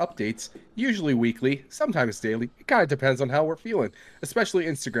all of our updates, usually weekly, sometimes daily. It kind of depends on how we're feeling. Especially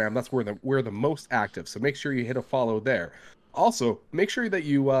Instagram, that's where we're the most active, so make sure you hit a follow there. Also, make sure that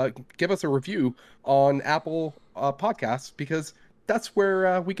you give us a review on Apple Podcasts, because that's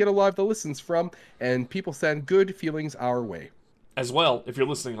where we get a lot of the listens from, and people send good feelings our way. As well, if you're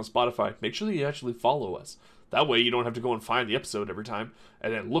listening on Spotify, make sure that you actually follow us. That way you don't have to go and find the episode every time,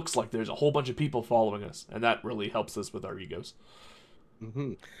 and it looks like there's a whole bunch of people following us, and that really helps us with our egos.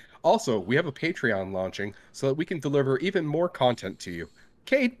 Mm-hmm. Also, we have a Patreon launching so that we can deliver even more content to you.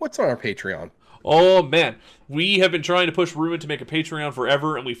 Kate, what's on our Patreon? Oh man, We have been trying to push Ruin to make a Patreon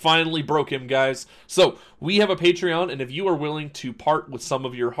forever, and we finally broke him, guys. So, we have a Patreon, and if you are willing to part with some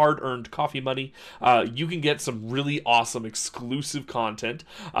of your hard-earned coffee money, you can get some really awesome exclusive content.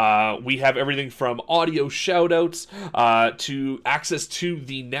 We have everything from audio shoutouts to access to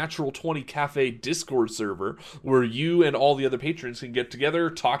the Natural 20 Cafe Discord server, where you and all the other patrons can get together,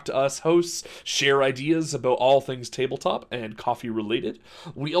 talk to us hosts, share ideas about all things tabletop and coffee related.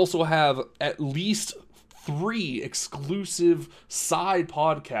 We also have at least 3 exclusive side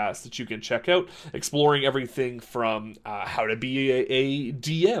podcasts that you can check out, exploring everything from how to be a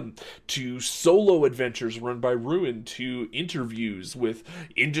DM, to solo adventures run by Ruin, to interviews with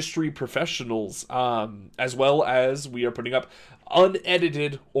industry professionals, as well as we are putting up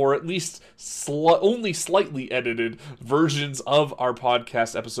unedited, or at least only slightly edited versions of our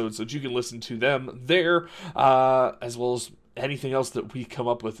podcast episodes, so that you can listen to them there, as well as anything else that we come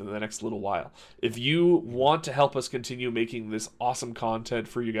up with in the next little while. If you want to help us continue making this awesome content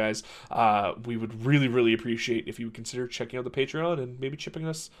for you guys, we would really, really appreciate if you would consider checking out the Patreon and maybe chipping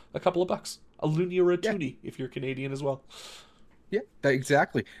us a couple of bucks. A loonie or a toonie if you're Canadian as well. Yeah,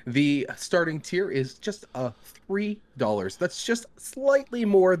 exactly. The starting tier is just $3. That's just slightly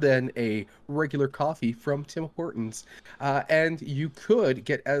more than a regular coffee from Tim Hortons. And you could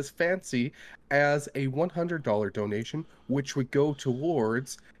get as fancy as a $100 donation, which would go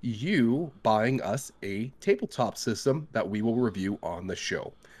towards you buying us a tabletop system that we will review on the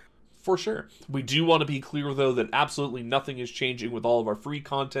show. For sure. We do want to be clear, though, that absolutely nothing is changing with all of our free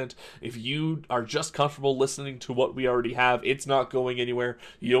content. If you are just comfortable listening to what we already have, it's not going anywhere.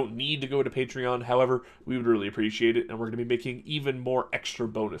 You don't need to go to Patreon. However, we would really appreciate it, and we're going to be making even more extra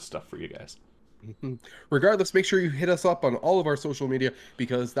bonus stuff for you guys. Regardless, make sure you hit us up on all of our social media,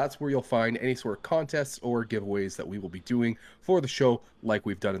 because that's where you'll find any sort of contests or giveaways that we will be doing for the show like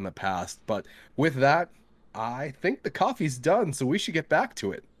we've done in the past. But with that, I think the coffee's done, so we should get back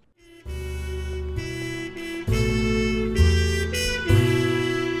to it.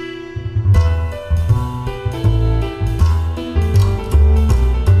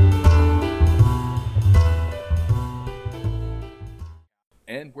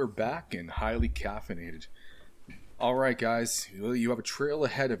 And we're back and highly caffeinated. All right, guys, you have a trail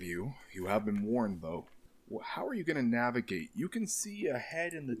ahead of you. You have been warned, though. How are you going to navigate? You can see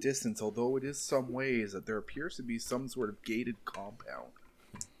ahead in the distance, although it is some ways, that there appears to be some sort of gated compound.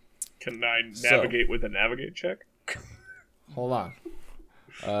 Can I navigate with a navigate check? Hold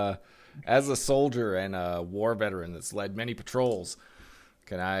on. As a soldier and a war veteran that's led many patrols,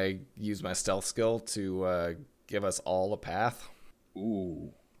 can I use my stealth skill to give us all a path?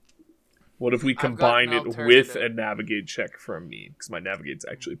 Ooh. What if we I've got combine an it with alternative. a navigate check from me? Because my navigate's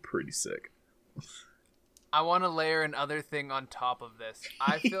actually pretty sick. I want to layer another thing on top of this.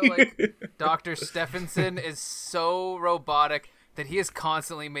 I feel like Dr. Stephenson is so robotic that he is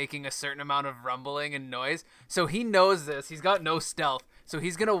constantly making a certain amount of rumbling and noise. So he knows this. He's got no stealth. So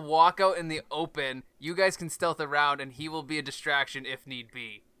he's going to walk out in the open. You guys can stealth around, and he will be a distraction if need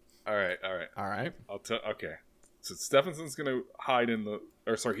be. All right. All right. Okay. So Stephenson's going to hide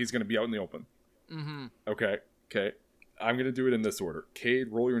he's going to be out in the open. Mm-hmm. Okay. I'm going to do it in this order. Cade,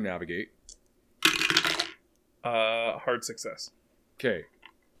 roll your navigate. Hard success. Okay.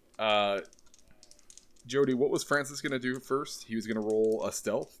 Jody, what was Francis going to do first? He was going to roll a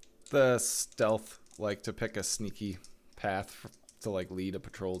stealth? The stealth, like to pick a sneaky path to like lead a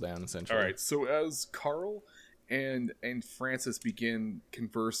patrol down, essentially. All right. So as Carl and Francis begin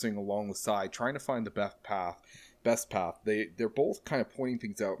conversing along the side, trying to find the best path, they're both kind of pointing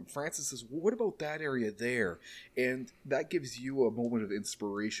things out. And Francis says, well, what about that area there? And that gives you a moment of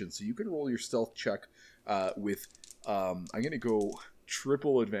inspiration. So you can roll your stealth check with, I'm going to go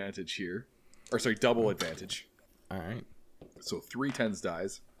triple advantage here. Or sorry, double advantage. All right. So 3 tens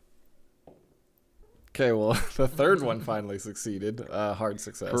dies. Okay, well, the third one finally succeeded. Hard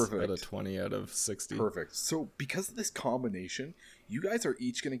success. Perfect. At a 20 out of 60. Perfect. So because of this combination, you guys are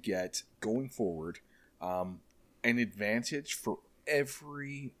each going to get, going forward, an advantage for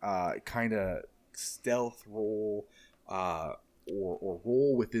every kind of stealth roll or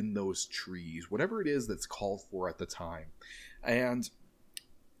roll within those trees, whatever it is that's called for at the time. And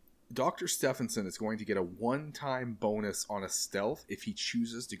Dr. Stephenson is going to get a one-time bonus on a stealth if he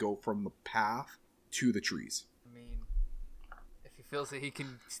chooses to go from the path to the trees. I mean, if he feels that he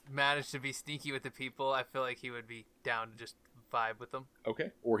can manage to be sneaky with the people, I feel like he would be down to just vibe with them.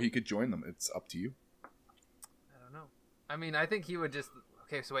 Okay. Or he could join them. It's up to you. I don't know. I mean, I think he would just...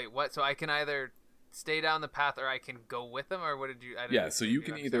 Okay, so wait, what? So I can either stay down the path or I can go with them? Or what did you... Yeah, so you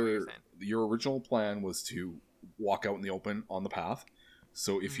can understand what you're either... saying. Your original plan was to walk out in the open on the path.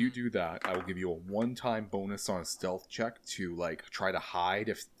 So if you do that, I will give you a one-time bonus on a stealth check to like try to hide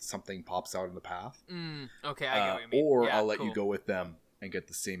if something pops out in the path. Okay, I get what you mean. Or Yeah, I'll let cool. you go with them and get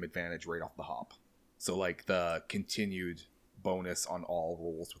the same advantage right off the hop. So like the continued bonus on all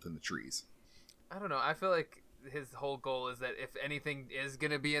rolls within the trees. I don't know. I feel like his whole goal is that if anything is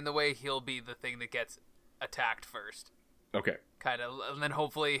going to be in the way, he'll be the thing that gets attacked first. Okay. Kind of, and then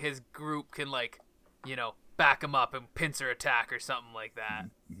hopefully his group can, like, you know, back him up and pincer attack or something like that.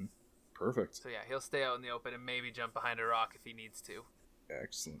 Mm-hmm. Perfect. So yeah, he'll stay out in the open and maybe jump behind a rock if he needs to.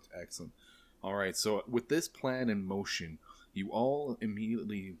 Excellent. All right, so with this plan in motion, you all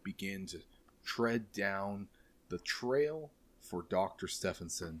immediately begin to tread down the trail for Dr.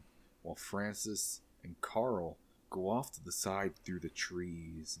 Stephenson, while Francis and Carl go off to the side through the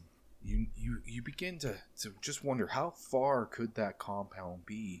trees. You begin to just wonder, how far could that compound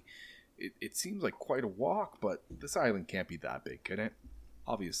be? It seems like quite a walk, but this island can't be that big, can it?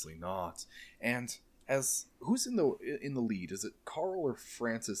 Obviously not. And who's in the lead? Is it Carl or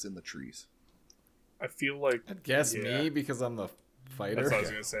Francis in the trees? I feel like I'd guess me because I'm the fighter. that's what I was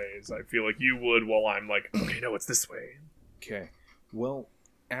gonna say. Is I feel like you would, while I'm like, okay, no, it's this way. Okay. Well,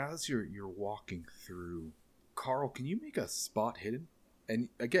 as you're walking through, Carl, can you make a spot hidden? And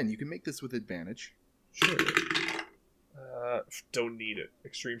again, you can make this with advantage. Sure. Don't need it.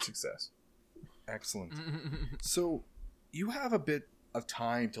 Extreme success. Excellent. So you have a bit of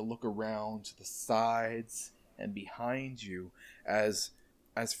time to look around to the sides and behind you as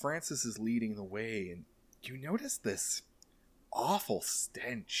Francis is leading the way, and you notice this awful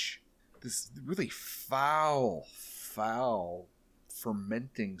stench, this really foul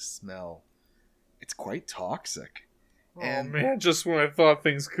fermenting smell. It's quite toxic. Oh man, just when I thought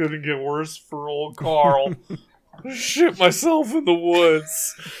things couldn't get worse for old Carl, I shit myself in the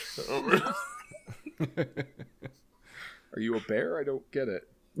woods. Are you a bear? I don't get it.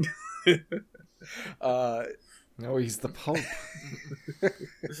 No, he's the Pope.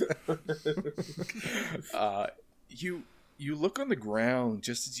 You look on the ground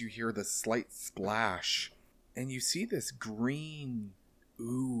just as you hear the slight splash, and you see this green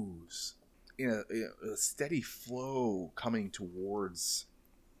ooze in a steady flow coming towards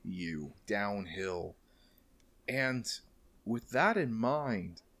you downhill. And with that in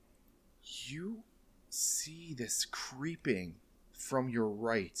mind, you see this creeping from your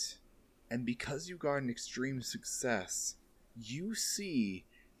right. And because you got an extreme success, you see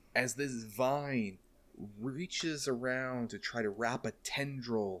as this vine reaches around to try to wrap a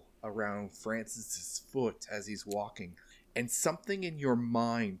tendril around Francis's foot as he's walking. And something in your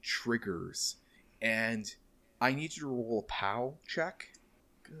mind triggers. And I need you to roll a POW check.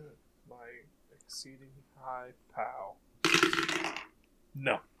 Good. My exceeding high POW.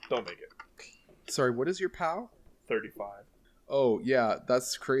 No, don't make it. Sorry, what is your POW? 35. Oh, yeah,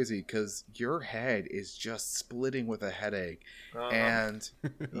 that's crazy because your head is just splitting with a headache. And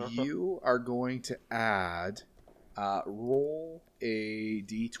you are going to add, roll a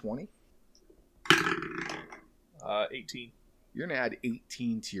d20. 18. You're going to add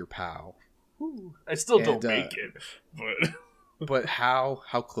 18 to your POW. Ooh, I still don't make it, but... But how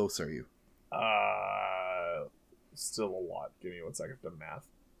close are you? Still a lot. Give me 1 second to math.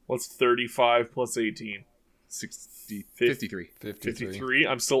 What's 35 plus 18? 53. 53.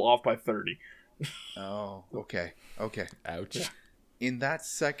 I'm still off by 30. Oh, okay. Ouch. In that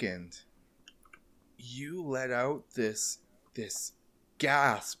second, you let out this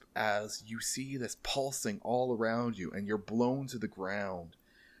gasp as you see this pulsing all around you, and you're blown to the ground.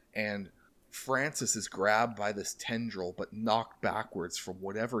 And Francis is grabbed by this tendril, but knocked backwards from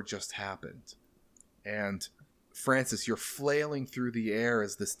whatever just happened. And Francis, you're flailing through the air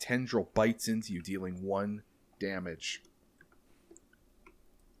as this tendril bites into you, dealing 1 damage.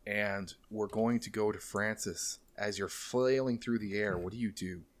 And we're going to go to Francis. As you're flailing through the air, what do you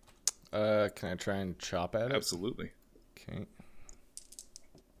do? Can I try and chop at it? Absolutely. Okay.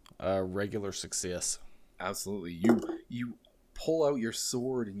 Regular success. Absolutely. You pull out your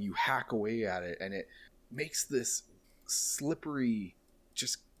sword and you hack away at it, and it makes this slippery,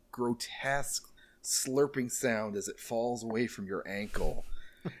 just grotesque slurping sound as it falls away from your ankle.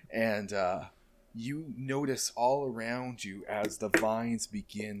 And you notice all around you as the vines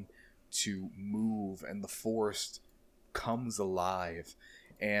begin to move and the forest comes alive.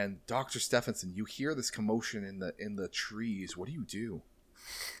 And Dr. Stephenson, you hear this commotion in the trees. What do you do?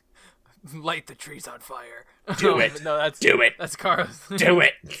 Light the trees on fire. Do it. No, Do it. That's Carlos. Do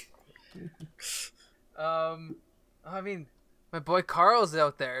it. I mean, my boy Carl's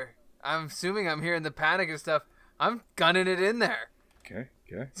out there. I'm assuming I'm hearing the panic and stuff. I'm gunning it in there. Okay.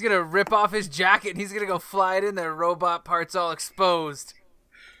 He's gonna rip off his jacket and he's gonna go fly it in there, robot parts all exposed.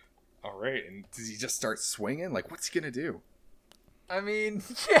 All right, and does he just start swinging? Like, what's he gonna do? I mean,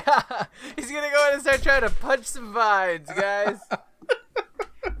 yeah, he's gonna go in and start trying to punch some vines, guys.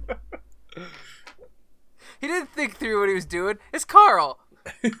 He didn't think through what he was doing. It's Carl.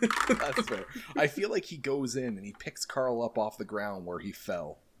 That's fair. I feel like he goes in and he picks Carl up off the ground where he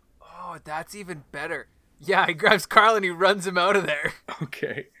fell. Oh, that's even better. Yeah, he grabs Carl and he runs him out of there.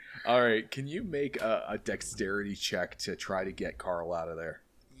 Okay. All right. Can you make a dexterity check to try to get Carl out of there?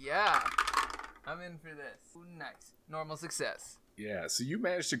 Yeah, I'm in for this. Ooh, nice. Normal success. Yeah, so you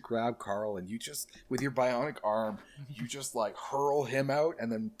manage to grab Carl and you just, with your bionic arm, you just like hurl him out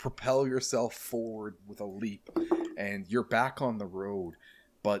and then propel yourself forward with a leap. And you're back on the road.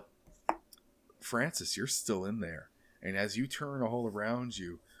 But Francis, you're still in there. And as you turn all around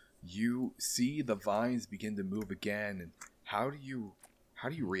you, you see the vines begin to move again. And how do you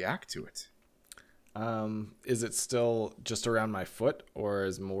react to it? Is it still just around my foot, or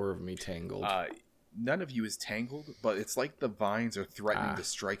is more of me tangled? None of you is tangled, but it's like the vines are threatening to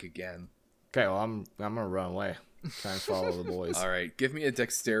strike again. Okay, well, I'm gonna run away. Try and follow the boys. All right, give me a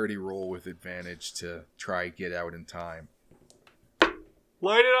dexterity roll with advantage to try get out in time.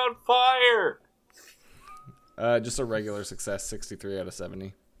 Light it on fire! Just a regular success, 63 out of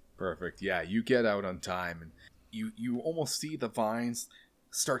 70. Perfect. Yeah, you get out on time, and you almost see the vines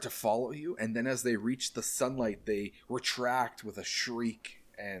start to follow you, and then as they reach the sunlight, they retract with a shriek,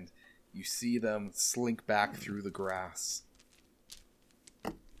 and you see them slink back through the grass.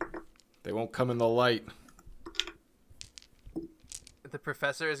 They won't come in the light. The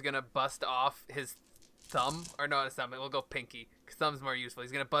professor is going to bust off his thumb. Or no, his thumb. We'll go pinky. Because thumb's more useful.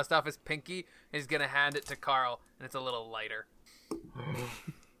 He's going to bust off his pinky, and he's going to hand it to Carl, and it's a little lighter.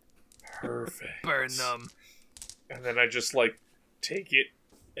 Perfect. Burn them. And then I just, like, take it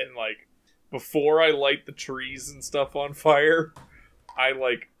and, like, before I light the trees and stuff on fire, I,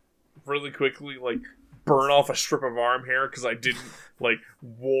 like, really quickly, like, burn off a strip of arm hair because I didn't, like,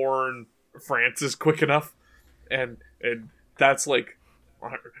 warn Francis quick enough. And that's, like,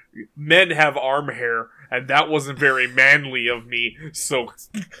 men have arm hair, and that wasn't very manly of me, so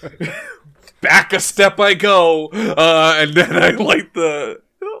back a step I go, and then I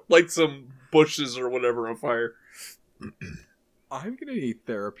light some bushes or whatever on fire. I'm gonna need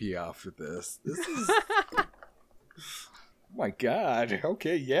therapy after this. This is oh my god.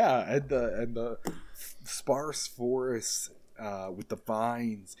 Okay, yeah, and the sparse forest with the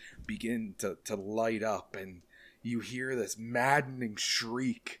vines begin to light up, and you hear this maddening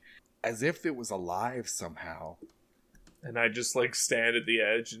shriek as if it was alive somehow. And I just, like, stand at the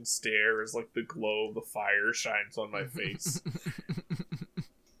edge and stare as, like, the glow of the fire shines on my face.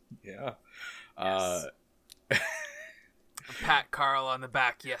 Yeah. Yes. Pat Carl on the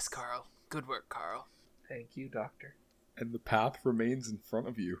back. Yes, Carl. Good work, Carl. Thank you, Doctor. And the path remains in front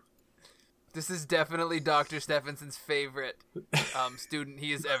of you. This is definitely Dr. Stephenson's favorite student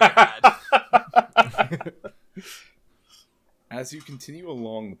he has ever had. As you continue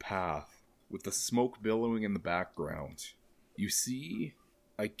along the path, with the smoke billowing in the background, you see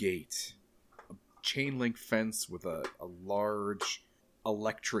a gate. A chain-link fence with a large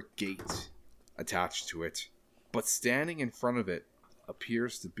electric gate attached to it. But standing in front of it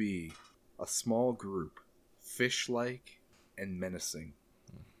appears to be a small group, fish-like and menacing.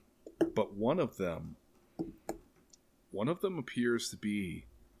 But one of them appears to be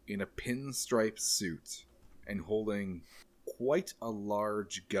in a pinstripe suit and holding quite a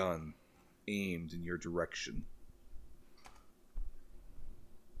large gun aimed in your direction.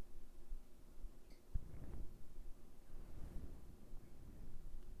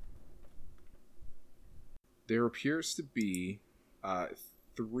 There appears to be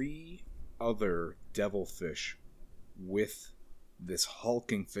 3 other devilfish with this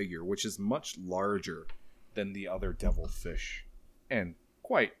hulking figure, which is much larger than the other devilfish, and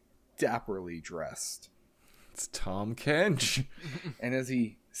quite dapperly dressed. It's Tom Kench. And as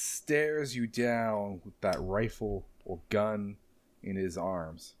he stares you down with that rifle or gun in his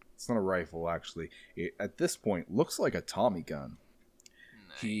arms, it's not a rifle actually, it at this point looks like a Tommy gun.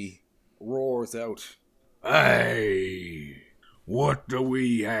 Nice. He roars out, "Hey, what do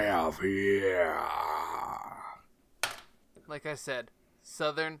we have here?" Like I said,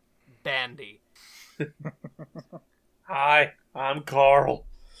 Southern dandy. Hi, I'm Carl.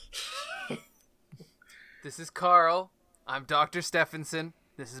 This is Carl. I'm Dr. Stephenson.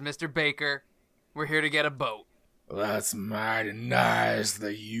 This is Mr. Baker. We're here to get a boat. That's mighty nice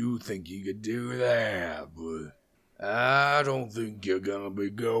that you think you could do that, but I don't think you're gonna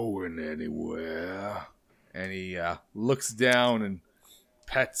be going anywhere. And he looks down and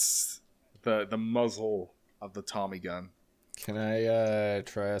pets the muzzle of the Tommy gun. Can I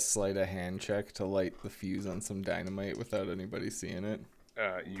try a sleight of hand check to light the fuse on some dynamite without anybody seeing it?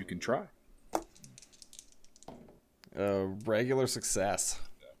 You can try. Regular success.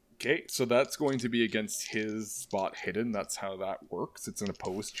 Okay, so that's going to be against his spot hidden. That's how that works. It's an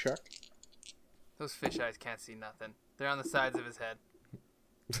opposed check. Those fish eyes can't see nothing. They're on the sides of his head.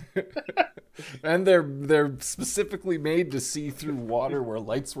 And they're specifically made to see through water where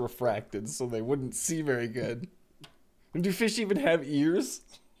light's refracted, so they wouldn't see very good. And do fish even have ears?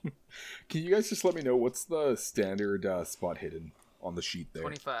 Can you guys just let me know what's the standard spot hidden on the sheet there?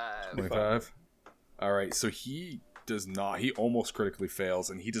 25. 25? All right, so he does not. He almost critically fails,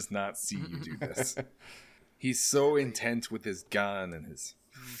 and he does not see you do this. He's so intent with his gun and his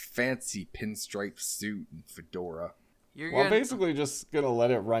fancy pinstripe suit and fedora. Well, I'm basically just going to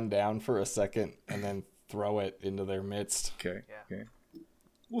let it run down for a second and then throw it into their midst. Okay, Yeah. okay.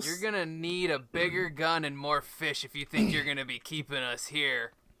 You're gonna need a bigger gun and more fish if you think you're gonna be keeping us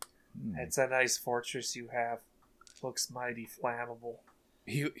here. It's a nice fortress you have. Looks mighty flammable.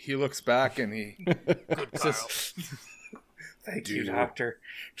 He looks back and he Good Carl. says, Thank Do you, you- Doctor.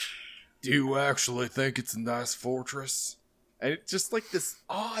 "Do you actually think it's a nice fortress?" And it's just like this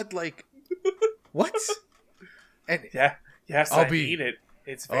odd, like, what? And Yeah, yes, I'll I be- mean it.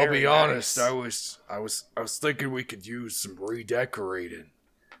 It's I'll very be honest, nice. I was thinking we could use some redecorating.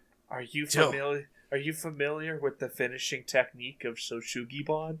 Are you Jill. familiar? Are you familiar with the finishing technique of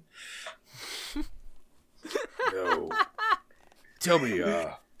Shoshugibon? No. Tell me,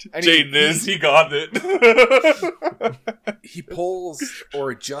 and Jaden is. He got it. he pulls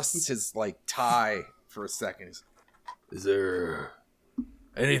or adjusts his like tie for a second. Is there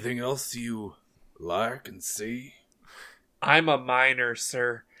anything else you like and see? I'm a minor,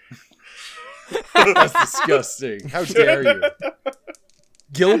 sir. That's disgusting. How dare you?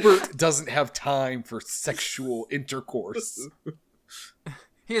 Gilbert doesn't have time for sexual intercourse.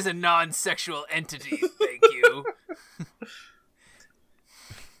 He is a non-sexual entity, thank you.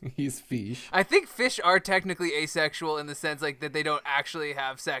 He's fish. I think fish are technically asexual in the sense like that they don't actually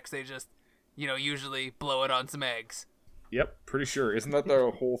have sex. They just, usually blow it on some eggs. Yep, pretty sure. Isn't that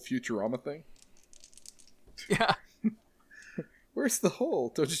the whole Futurama thing? Yeah. Where's the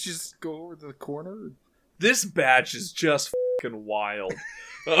hole? Don't you just go over to the corner? This batch is just fucking wild.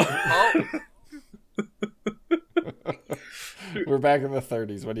 Oh, We're back in the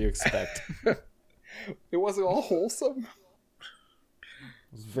 30s. What do you expect? It wasn't all wholesome.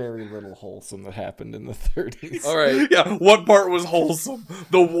 There's very little wholesome that happened in the 30s. All right. Yeah, what part was wholesome?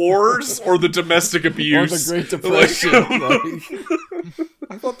 The wars or the domestic Or abuse? the Great Depression. like-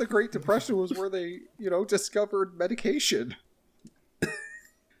 I thought the Great Depression was where they, discovered medication.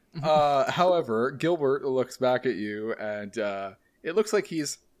 However, Gilbert looks back at you, and it looks like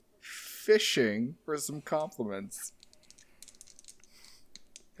he's fishing for some compliments.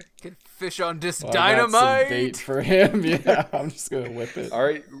 get fish on this Well, I got some dynamite. bait for him. Yeah, I'm just going to whip it. All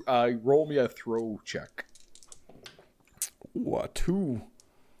right, roll me a throw check. Ooh, a 2.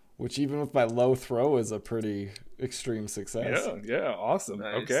 Which even with my low throw is a pretty extreme success. Yeah, awesome.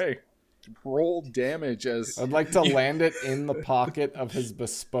 Nice. Okay. Roll damage as I'd like to land it in the pocket of his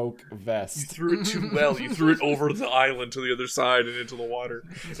bespoke You vest. threw it too well. You threw it over the island to the other side and into the water.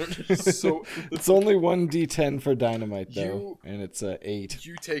 so It's only 1d10 for dynamite, though, and it's a 8.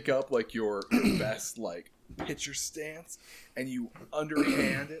 you take up like your best like pitcher stance and you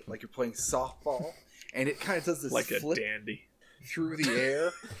underhand it like you're playing softball, and it kind of does this Like a flip dandy. through the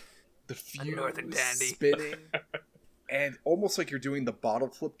air, the fuse northern dandy. spinning, and almost like you're doing the bottle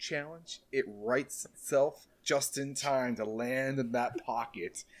flip challenge. It rights itself just in time to land in that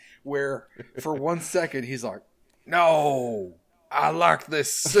pocket, where for 1 second he's like, "No, I like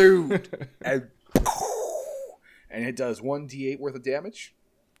this suit," and it does 1d8 worth of damage.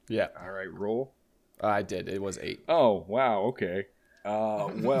 Yeah, All right, roll. I did. It was 8. Oh, wow, okay.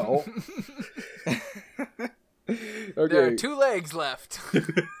 Well. There Okay. are 2 legs left.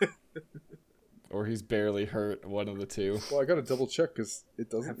 Or he's barely hurt, one of the two. Well, I gotta double check because it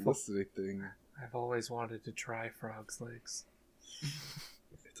doesn't list anything. I've always wanted to try frog's legs.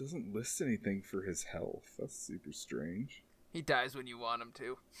 It doesn't list anything for his health. That's super strange. He dies when you want him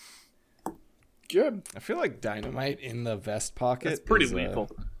to. Good. I feel like dynamite in the vest pocket It's pretty is, lethal.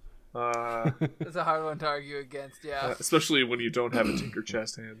 It's a hard one to argue against, yeah. Especially when you don't have a tinker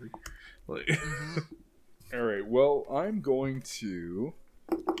chest handy. Like, All right. Well, I'm going to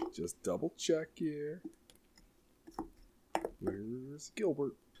just double check here. Where's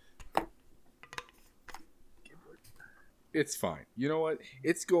Gilbert? It's fine. You know what?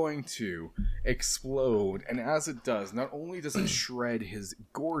 It's going to explode, and as it does, not only does it shred his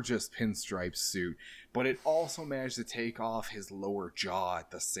gorgeous pinstripe suit, but it also managed to take off his lower jaw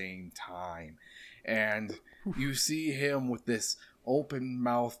at the same time. And you see him with this open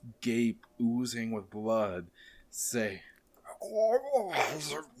mouth gape oozing with blood say, You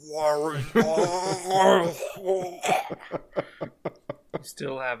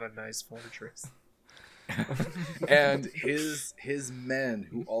still have a nice fortress. and his men,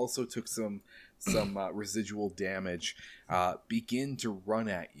 who also took some residual damage, begin to run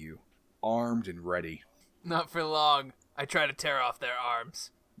at you, armed and ready. Not for long. I try to tear off their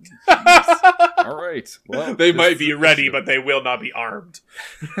arms. All right. Well, They this might is be ready, initiative. but they will not be armed.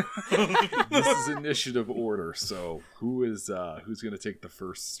 This is initiative order. So who's going to take the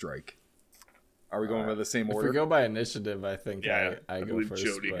first strike? Are we going by the same If order? we go by initiative, I think I go believe first.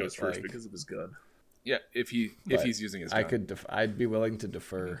 Jody but, goes first like, because of his gun. Yeah, if but he's using his gun. I could. I'd be willing to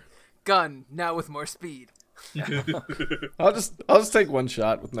defer. Gun, now with more speed. I'll just take one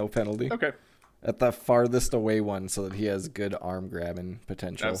shot with no penalty. Okay. At the farthest away one, so that he has good arm grabbing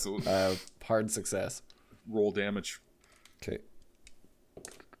potential. Absolutely. Hard success. Roll damage. Okay.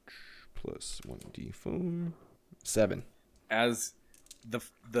 Plus 1d4. 7. As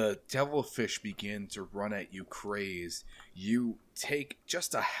the devilfish begin to run at you crazed, you take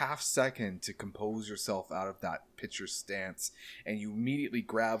just a half second to compose yourself out of that pitcher stance, and you immediately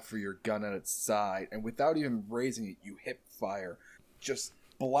grab for your gun at its side, and without even raising it, you hip fire, just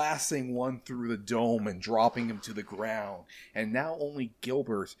blasting one through the dome and dropping him to the ground. And now only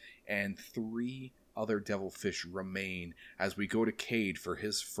Gilbert and 3 other devilfish remain as we go to Cade for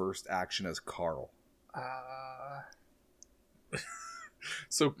his first action as Carl.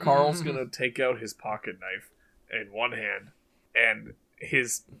 So Carl's gonna take out his pocket knife in one hand and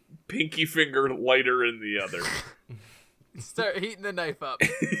his pinky finger lighter in the other. Start heating the knife up.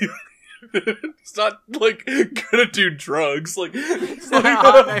 It's not like gonna do drugs. Like,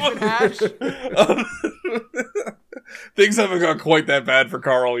 Hot knife and hash. Things haven't got quite that bad for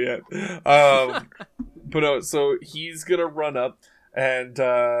Carl yet. But no, so he's gonna run up and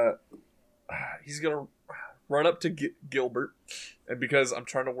he's gonna run up to Gilbert, and because I'm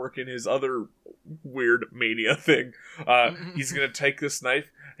trying to work in his other weird mania thing, he's gonna take this knife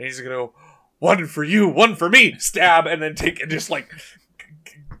and he's gonna go, "One for you, one for me," stab, and then take and just like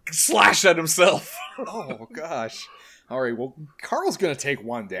slash at himself. Oh gosh. All right, well, Carl's gonna take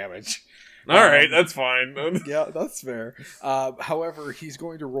 1 damage. All right, that's fine. Yeah, that's fair. However, he's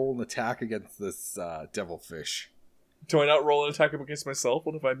going to roll an attack against this devilfish. Do I not roll an attack up against myself?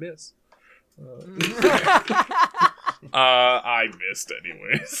 What if I miss? I missed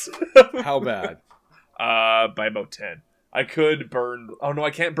anyways. How bad? By about 10. I could burn. Oh no,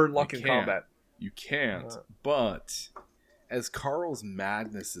 I can't burn luck You in can't. combat. You can't. But as Carl's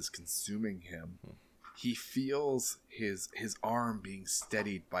madness is consuming him, he feels his arm being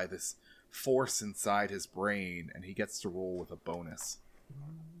steadied by this force inside his brain, and he gets to roll with a bonus.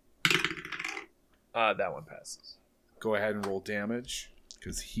 That one passes. Go ahead and roll damage,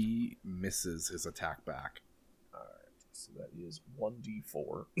 because he misses his attack back. So that is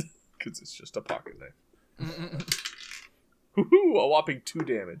 1d4 because it's just a pocket knife. Woohoo! A whopping 2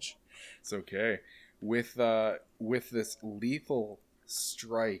 damage. It's okay. With this lethal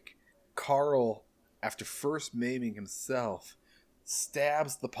strike, Carl, after first maiming himself,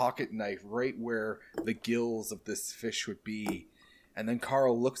 stabs the pocket knife right where the gills of this fish would be. And then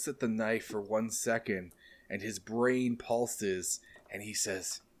Carl looks at the knife for 1 second, and his brain pulses, and he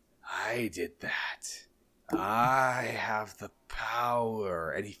says, "I did that. I have the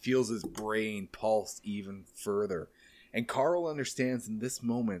power." And he feels his brain pulse even further. And Carl understands in this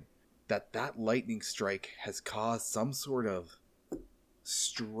moment that lightning strike has caused some sort of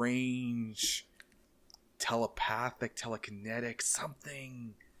strange telepathic, telekinetic,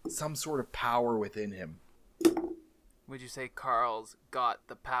 some sort of power within him. Would you say Carl's got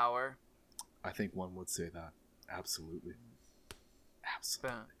the power? I think one would say that. Absolutely.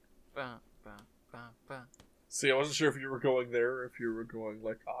 Absolutely. Bum, bum, bum, bum. See, I wasn't sure if you were going there or if you were going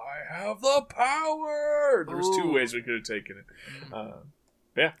like, "I have the power." There was 2 Ooh. ways we could have taken it.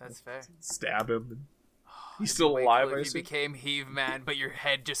 Yeah, That's fair. stab him. And he's It'd still be way alive. cooler I if you assume? became Heave Man, but your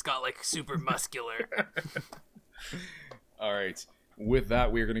head just got like super muscular. All right. With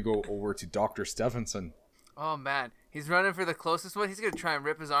that, we are going to go over to Dr. Stephenson. Oh man, he's running for the closest one. He's gonna try and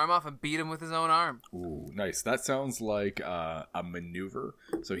rip his arm off and beat him with his own arm. Ooh, nice. That sounds like a maneuver.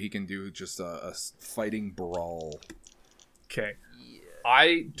 So he can do just a fighting brawl. Okay. Yeah.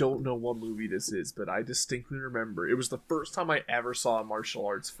 I don't know what movie this is, but I distinctly remember it was the first time I ever saw a martial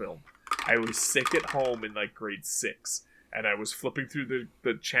arts film. I was sick at home in like grade 6, and I was flipping through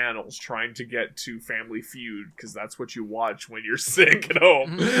the channels trying to get to Family Feud, because that's what you watch when you're sick at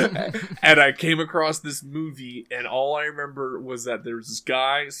home. And I came across this movie, and all I remember was that there was this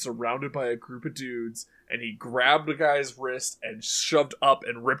guy surrounded by a group of dudes, and he grabbed the guy's wrist and shoved up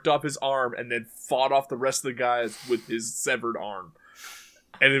and ripped off his arm, and then fought off the rest of the guys with his severed arm.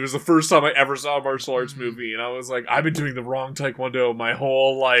 And it was the first time I ever saw a martial arts movie, and I was like, I've been doing the wrong Taekwondo my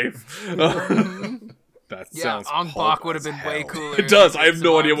whole life. That Yeah, sounds Ong pulp Bak would have as been way hell. cooler. It does. I if have he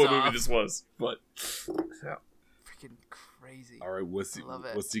no took idea some what movie arms this was, but yeah. off. Freaking crazy. All right, what's Love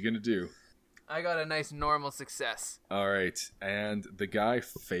it. he gonna do? I got a nice normal success. All right, and the guy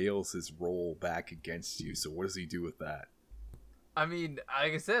fails his roll back against you. So what does he do with that? I mean,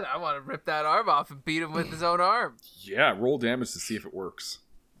 like I said, I want to rip that arm off and beat him with his own arm. Yeah, roll damage to see if it works.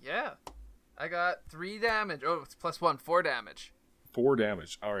 Yeah. I got 3 damage. Oh, it's +1, 4 damage. 4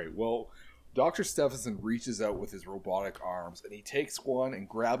 damage. All right. Well, Dr. Stephenson reaches out with his robotic arms, and he takes one and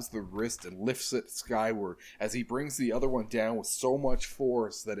grabs the wrist and lifts it skyward as he brings the other one down with so much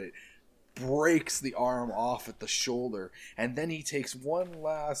force that it breaks the arm off at the shoulder. And then he takes one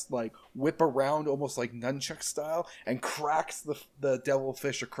last, like, whip around, almost like nunchuck style, and cracks the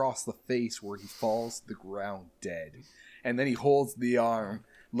devilfish across the face where he falls to the ground dead. And then he holds the arm,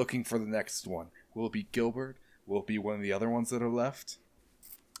 looking for the next one. Will it be Gilbert? Will it be one of the other ones that are left?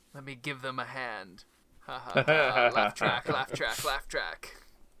 Let me give them a hand. Ha ha ha. Laugh track, laugh track, laugh track.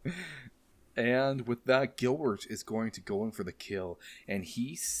 And with that, Gilbert is going to go in for the kill, and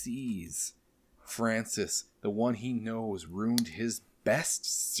he sees Francis, the one he knows ruined his best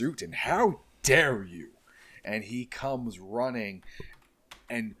suit, and how dare you? And he comes running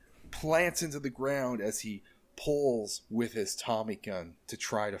and plants into the ground as he pulls with his Tommy gun to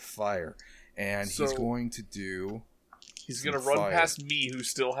try to fire. And So- he's going to do... He's gonna some run fire. past me, who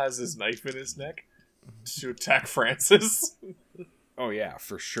still has his knife in his neck, to attack Francis. Oh yeah,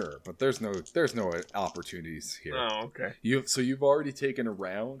 for sure. But there's no opportunities here. Oh, okay. You've already taken a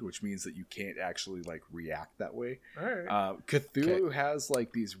round, which means that you can't actually like react that way. All right. Cthulhu has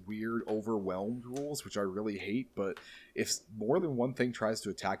like these weird overwhelmed rules, which I really hate. But if more than one thing tries to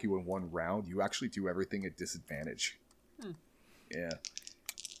attack you in one round, you actually do everything at disadvantage. Yeah.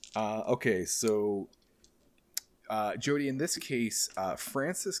 Okay, so Jody, in this case,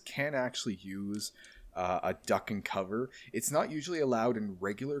 Francis can actually use a duck and cover. It's not usually allowed in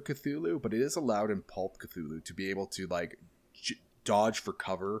regular Cthulhu, but it is allowed in Pulp Cthulhu to be able to like dodge for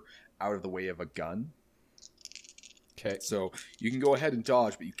cover out of the way of a gun. Okay. So you can go ahead and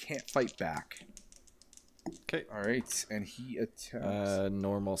dodge, but you can't fight back. Okay. All right, and he attacks.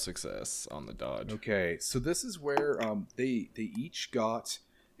 Normal success on the dodge. Okay, so this is where they each got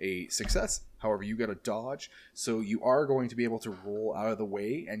a success. However, you got a dodge, so you are going to be able to roll out of the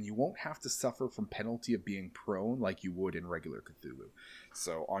way, and you won't have to suffer from penalty of being prone like you would in regular Cthulhu.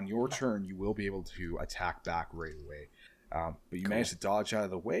 So on your turn, you will be able to attack back right away. But you managed to dodge out of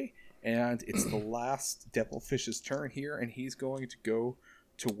the way, and it's the last Devilfish's turn here, and he's going to go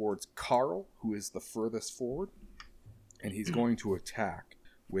towards Carl, who is the furthest forward, and he's going to attack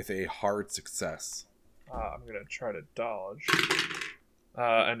with a hard success. I'm gonna try to dodge,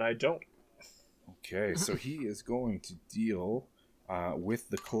 and I don't. Okay, so he is going to deal with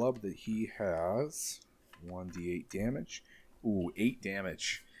the club that he has 1d8 damage. Ooh, 8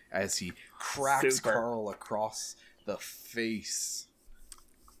 damage as he cracks Super. Carl across the face.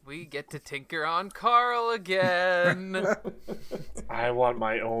 We get to tinker on Carl again. I want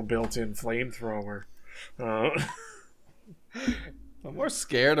my own built-in flamethrower. I'm more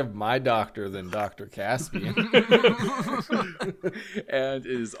scared of my doctor than Dr. Caspian. And it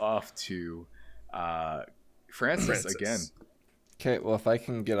is off to Francis again. Okay, well, if I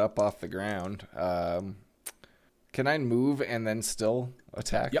can get up off the ground, can I move and then still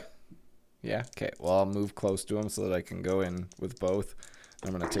attack? Yep. Yeah, okay. Well, I'll move close to him so that I can go in with both.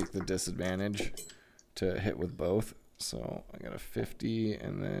 I'm going to take the disadvantage to hit with both. So I got a 50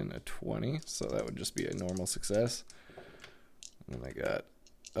 and then a 20. So that would just be a normal success. And I got,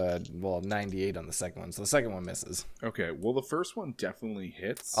 98 on the second one. So the second one misses. Okay, well, the first one definitely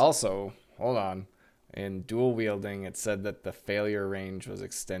hits. Also, hold on. In dual wielding, it said that the failure range was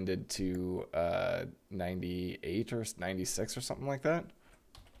extended to 98 or 96 or something like that.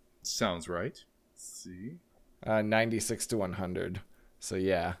 Sounds right. Let's see. 96 to 100. So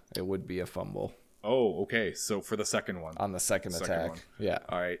yeah, it would be a fumble Oh, okay. So for the second one. on the second attack. one. Yeah.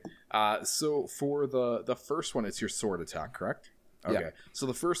 All right. So for the first one, it's your sword attack, correct? Okay. Yeah. So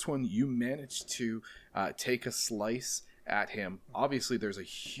the first one, you managed to take a slice at him. Obviously, there's a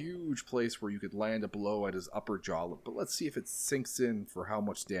huge place where you could land a blow at his upper jaw, but let's see if it sinks in for how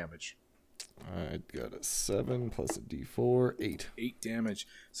much damage. I got a 7 plus a d4, 8. 8 damage.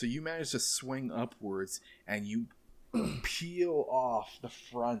 So you manage to swing upwards, and you peel off the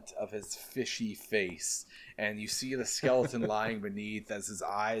front of his fishy face, and you see the skeleton lying beneath as his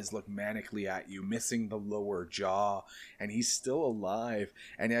eyes look manically at you, missing the lower jaw, and he's still alive.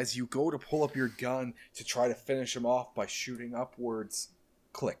 And as you go to pull up your gun to try to finish him off by shooting upwards,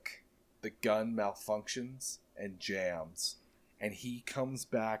 click. The gun malfunctions and jams, and he comes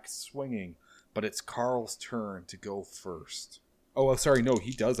back swinging, but it's Carl's turn to go first. Oh, sorry, no,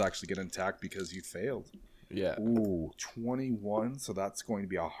 he does actually get attacked because you failed. Yeah. Ooh, 21, so that's going to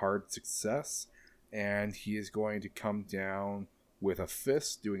be a hard success. And he is going to come down with a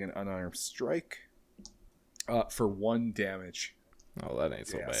fist, doing an unarmed strike for 1 damage. Oh, that ain't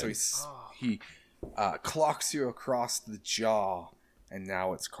so bad. So he clocks you across the jaw, and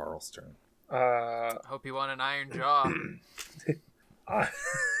now it's Carl's turn. Hope you want an iron jaw.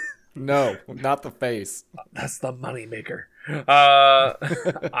 No, not the face. That's the moneymaker.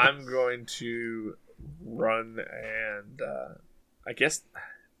 I'm going to run and I guess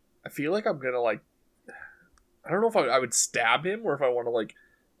I feel like I'm gonna like I don't know if I would stab him or if I want to like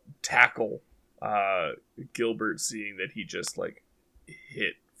tackle Gilbert, seeing that he just like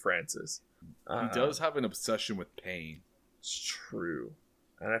hit Francis. He does have an obsession with pain. It's true,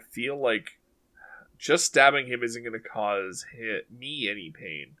 and I feel like just stabbing him isn't going to cause me any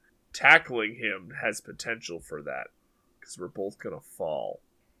pain. Tackling him has potential for that because we're both going to fall.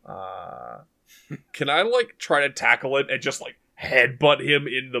 Can I like try to tackle it and just like headbutt him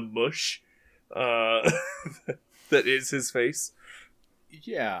in the mush that is his face?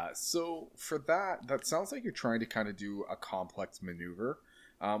 Yeah, so for that sounds like you're trying to kind of do a complex maneuver,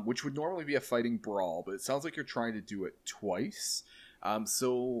 which would normally be a fighting brawl, but it sounds like you're trying to do it twice.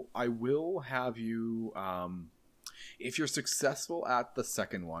 So I will have you, if you're successful at the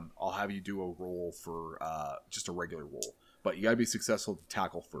second one, I'll have you do a roll for just a regular roll. But you gotta be successful to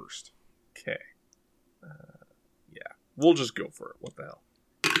tackle first. Okay. Yeah. We'll just go for it. What the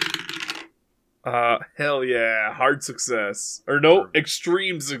hell? Hell yeah. Hard success. Or no,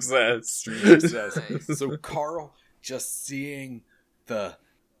 extreme success. Extreme success. So Carl, just seeing the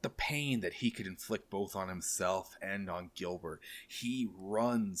pain that he could inflict both on himself and on Gilbert, he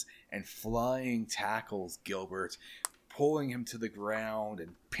runs and flying tackles Gilbert, pulling him to the ground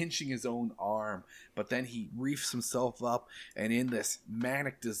and pinching his own arm, but then he reefs himself up and in this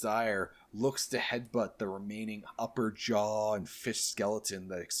manic desire looks to headbutt the remaining upper jaw and fish skeleton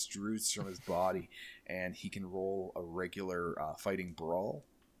that extrudes from his body, and he can roll a regular fighting brawl.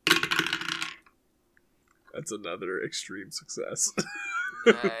 That's another extreme success.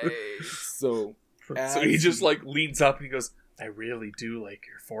 Nice. So he just like leans up and he goes, I really do like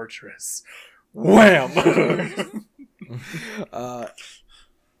your fortress. Wham!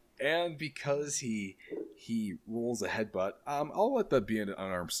 And because he rolls a headbutt, I'll let that be an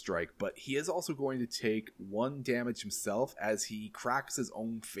unarmed strike, but he is also going to take 1 damage himself as he cracks his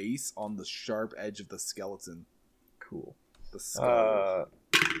own face on the sharp edge of the skeleton. Cool. The skull.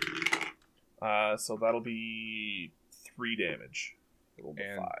 So that'll be 3 damage. It'll be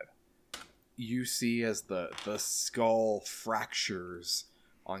And 5. You see as the skull fractures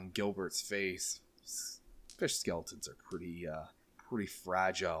on Gilbert's face. Fish skeletons are pretty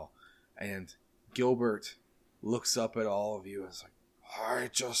fragile, and Gilbert looks up at all of you and is like, I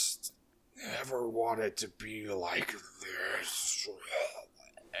just never wanted to be like this,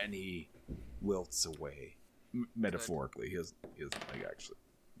 and he wilts away. Metaphorically, he doesn't like actually,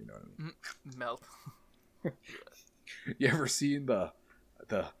 you know what I mean. Melt. You ever seen the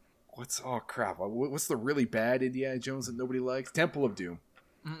what's the really bad Indiana Jones that nobody likes? Temple of Doom.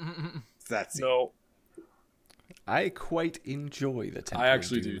 It's that scene. No. I quite enjoy the Temple I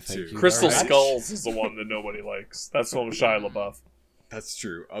actually of Doom, do, thank too. you Crystal very much. Skulls is the one that nobody likes. That's from Shia LaBeouf. That's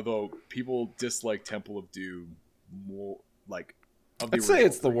true. Although people dislike Temple of Doom more, like of the I'd say original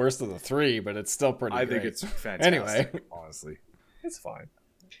it's the three. worst of the 3, but it's still pretty I great. think it's fantastic. Anyway. Honestly, It's fine.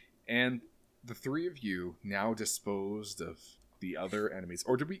 and the 3 of you now disposed of the other enemies,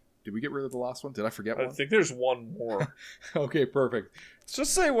 or did we get rid of the last one? Did I forget I one? think there's one more. Okay, perfect. Let's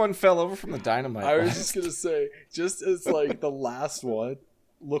just say one fell over from the dynamite I was blast. just gonna say, just as like the last one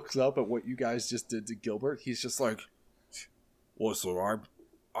looks up at what you guys just did to Gilbert, he's just like, "Listen,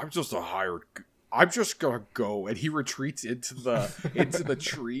 I'm just a hired. I'm just gonna go," and he retreats into the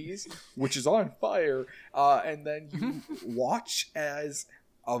trees, which is on fire. And then you watch as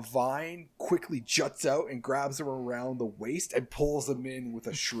a vine quickly juts out and grabs him around the waist and pulls him in with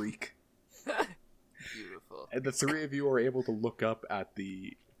a shriek. Beautiful. And the 3 of you are able to look up at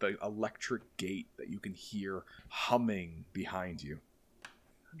the electric gate that you can hear humming behind you.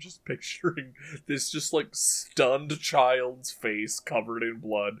 I'm just picturing this just like stunned child's face covered in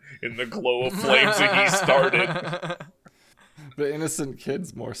blood in the glow of flames that he started. The innocent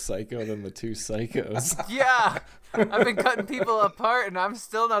kid's more psycho than the two psychos. Yeah, I've been cutting people apart, and I'm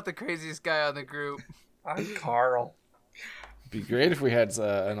still not the craziest guy on the group. I'm Carl. Be great if we had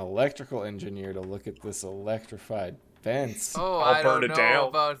an electrical engineer to look at this electrified fence. Oh, I'll I burn don't it know down.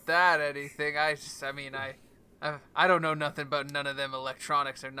 about that anything. I don't know nothing about none of them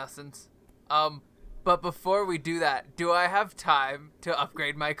electronics or nothings. But before we do that, do I have time to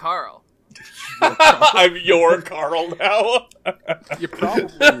upgrade my Carl? I'm your Carl now. You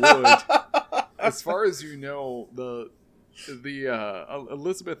probably would. As far as you know, the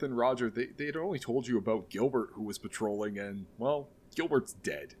Elizabeth and Roger, they had only told you about Gilbert, who was patrolling, and, well, Gilbert's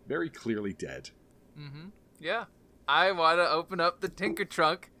dead. Very clearly dead. Mm-hmm. Yeah. I want to open up the Tinker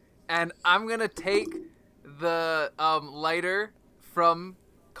Trunk, and I'm going to take the lighter from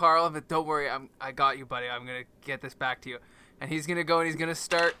Carl, but don't worry, I got you, buddy. I'm going to get this back to you. And he's going to go and he's going to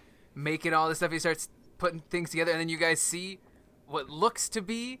start making all this stuff. He starts putting things together, and then you guys see what looks to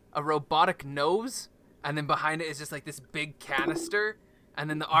be a robotic nose, and then behind it is just like this big canister, and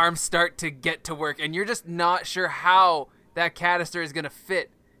then the arms start to get to work, and you're just not sure how that canister is going to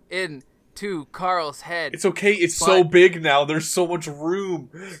fit in to Carl's head. It's okay, it's so big now. There's so much room.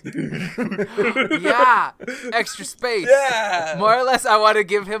 Yeah, extra space. Yeah. More or less, I want to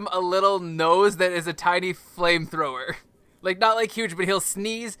give him a little nose that is a tiny flamethrower. Like, not like huge, but he'll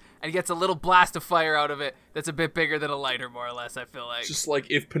sneeze and he gets a little blast of fire out of it that's a bit bigger than a lighter, more or less, I feel like. Just like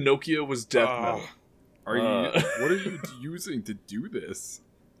if Pinocchio was death metal. What are you using to do this?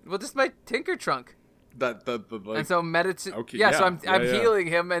 Well, just my Tinker Trunk. Like, And so Okay, yeah, so yeah, I'm yeah. healing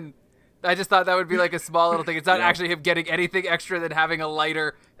him, and I just thought that would be like a small little thing. It's not actually him getting anything extra than having a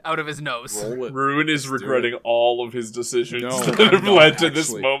lighter out of his nose. roll it. Ruin is Let's do regretting it. all of his decisions No, that I'm have not, led to this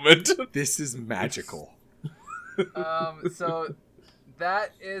actually. moment. This is magical. So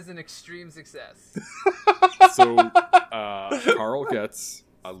that is an extreme success. So Carl gets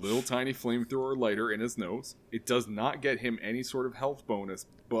a little tiny flamethrower lighter in his nose. It does not get him any sort of health bonus,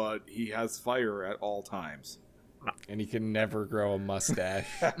 but he has fire at all times. And he can never grow a mustache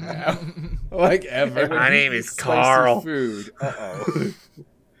now. Like, ever. My name is Spicy Carl. Food. Uh-oh.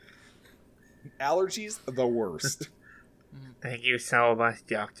 Allergies, the worst. Thank you so much,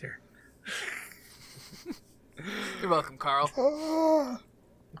 Doctor. You're welcome, Carl.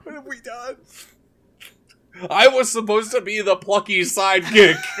 What have we done? I was supposed to be the plucky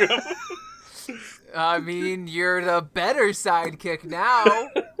sidekick. I mean, you're the better sidekick now.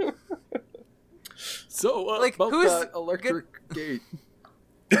 So, Like, about who's that electric gate.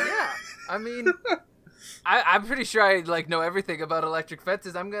 Yeah, I mean, I'm pretty sure I know everything about electric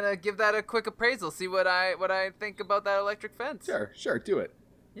fences. I'm gonna give that a quick appraisal, see what I think about that electric fence. Sure, do it.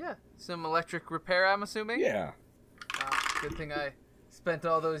 Yeah, some electric repair, I'm assuming. Yeah. Good thing I spent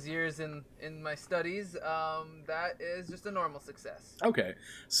all those years in my studies. That is just a normal success. Okay,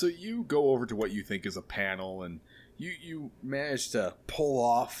 so you go over to what you think is a panel, and you manage to pull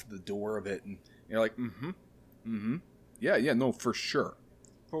off the door of it, and you're like, yeah, no, for sure.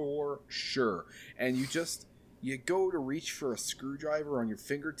 And you go to reach for a screwdriver on your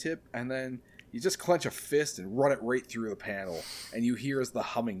fingertip, and then you just clench a fist and run it right through the panel, and you hear as the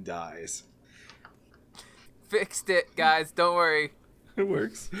humming dies. Fixed it, guys. Don't worry. It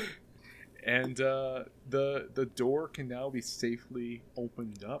works. And the door can now be safely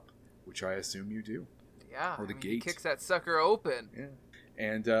opened up, which I assume you do. Yeah. Or the he gate. kicks that sucker open. Yeah.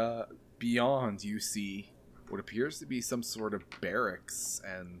 And beyond, you see what appears to be some sort of barracks,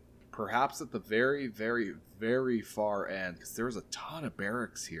 and perhaps at the very, very, very far end, because there's a ton of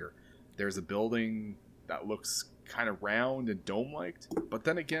barracks here. There's a building that looks kind of round and dome-like, but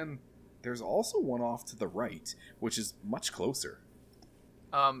then again, there's also one off to the right, which is much closer.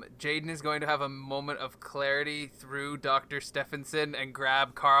 Jaden is going to have a moment of clarity through Dr. Stephenson and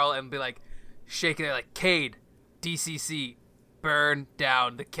grab Carl and be like, shaking it like, Cade, DCC, burn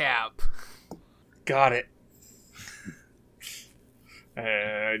down the camp. Got it.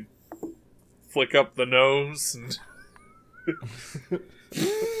 And flick up the nose, and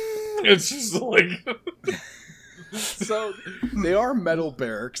it's just like So they are metal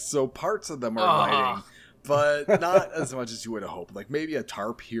barracks, so parts of them are lighting, but not as much as you would have hoped. Like maybe a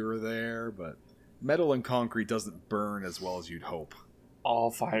tarp here or there, but metal and concrete doesn't burn as well as you'd hope.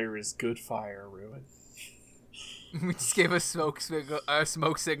 all fire is good fire, Ruin. We just gave a smoke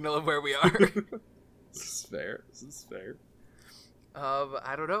signal of where we are. This is fair.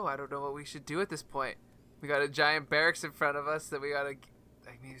 I don't know what we should do at this point. We got a giant barracks in front of us that we gotta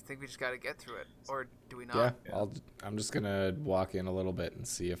I think we just got to get through it, or do we not? Yeah, I'm just gonna walk in a little bit and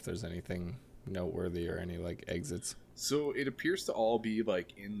see if there's anything noteworthy or any like exits. So it appears to all be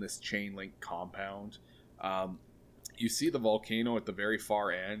like in this chain link compound. You see the volcano at the very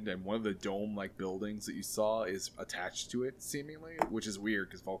far end, and one of the dome-like buildings that you saw is attached to it, seemingly, which is weird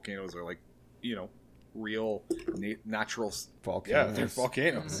because volcanoes are like, real natural Volcanoes. Yeah, they're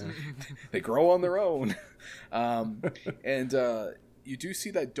volcanoes. They grow on their own. And you do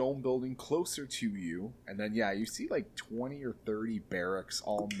see that dome building closer to you, and then you see like 20 or 30 barracks,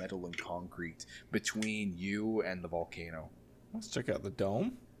 all metal and concrete, between you and the volcano. Let's check out the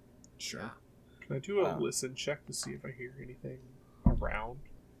dome. Sure. Can I do a listen check to see if I hear anything around?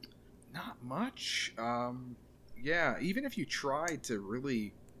 Not much. Even if you tried to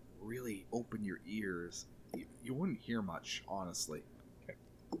really, really open your ears, you wouldn't hear much, honestly. Okay.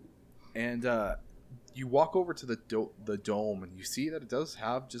 And you walk over to the dome, and you see that it does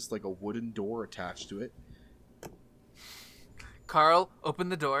have just like a wooden door attached to it. Carl, open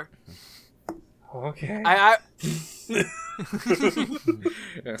the door. Okay.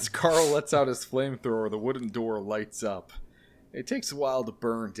 As Carl lets out his flamethrower, the wooden door lights up. It takes a while to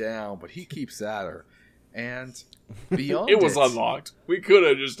burn down, but he keeps at her. And beyond it was unlocked. We could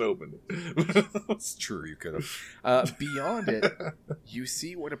have just opened it. It's true, you could have. Beyond it, you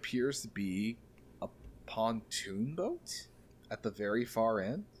see what appears to be a pontoon boat at the very far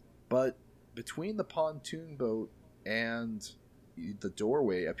end. But between the pontoon boat and the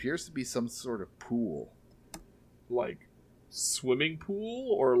doorway appears to be some sort of pool. Like swimming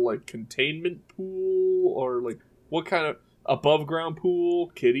pool or like containment pool or like what kind of above ground pool,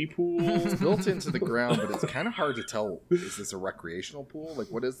 kiddie pool? It's built into the ground, but it's kind of hard to tell. Is this a recreational pool? Like,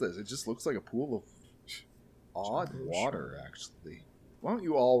 what is this? It just looks like a pool of odd water, actually. Why don't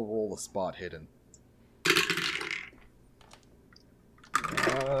you all roll a spot hidden?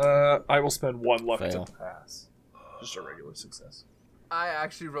 I will spend one luck Fail. to pass. Just a regular success. I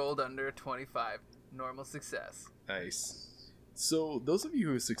actually rolled under 25. Normal success. Nice. So, those of you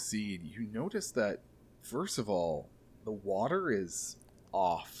who succeed, you notice that, first of all, the water is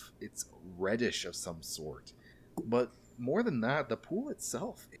off. It's reddish of some sort. But more than that, the pool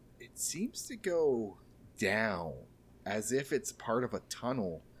itself, it seems to go down as if it's part of a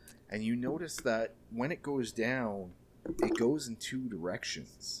tunnel. And you notice that when it goes down, it goes in two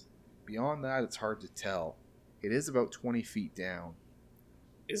directions. Beyond that, it's hard to tell. It is about 20 feet down.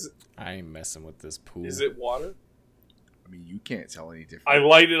 I ain't messing with this pool. Is it water? I mean, you can't tell any different. I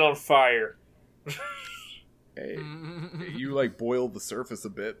light it on fire. Hey, you like boiled the surface a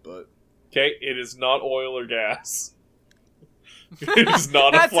bit, but Okay, it is not oil or gas. It is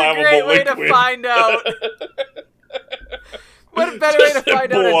not That's a flammable a great way liquid. to find out. What a better way to Just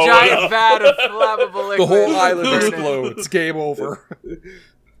find out blow a it giant up. vat of flammable liquid. the whole island Burn it. explodes. Game over.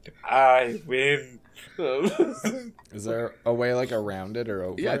 I win. Is there a way like around it or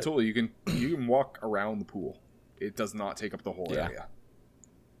over Yeah, it? totally. You can walk around the pool. It does not take up the whole Yeah. area.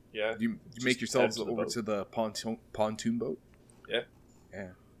 Yeah. You make yourselves head to the over boat. to the pontoon boat. Yeah. Yeah.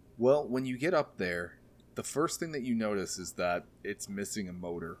 Well, when you get up there, the first thing that you notice is that it's missing a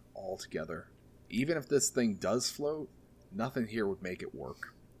motor altogether. Even if this thing does float, nothing here would make it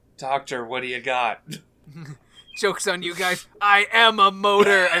work. Doctor, what do you got? Joke's on you guys. I am a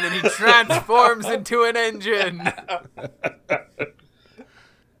motor, and then he transforms into an engine.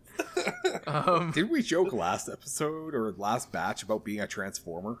 Did we joke last episode or last batch about being a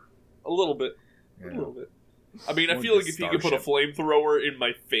transformer? A little bit. Yeah. A little bit. I mean, I Going feel to like if he could put a flamethrower in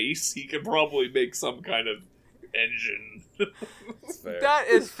my face, he could probably make some kind of engine. That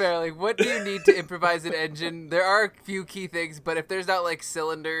is fair. Like, what do you need to improvise an engine? There are a few key things, but if there's not like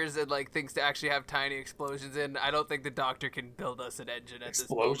cylinders and like things to actually have tiny explosions in, I don't think the doctor can build us an engine at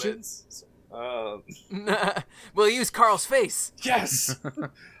Explosions? this moment. We'll use Carl's face. Yes!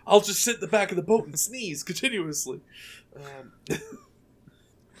 I'll just sit in the back of the boat and sneeze continuously.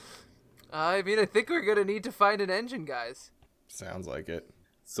 I mean, I think we're gonna need to find an engine, guys. Sounds like it.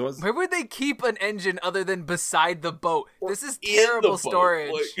 So as Where would they keep an engine other than beside the boat? This is In terrible the boat.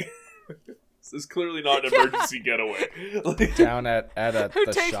 storage. Like, this is clearly not an emergency getaway. Like, Down at Who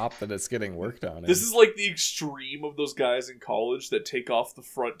the takes- shop that it's getting worked on. this is like the extreme of those guys in college that take off the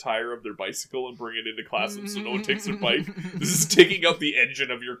front tire of their bicycle and bring it into classroom so no one takes their bike. This is taking out the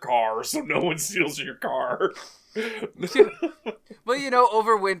engine of your car so no one steals your car. Well, you know,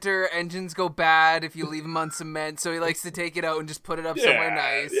 over winter, engines go bad if you leave them on cement, so he likes to take it out and just put it up somewhere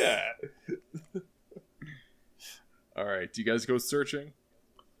nice. Yeah. all right, do you guys go searching?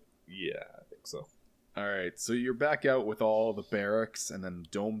 Yeah, I think so. All right, so you're back out with all the barracks and then the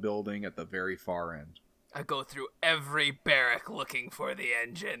dome building at the very far end. I go through every barrack looking for the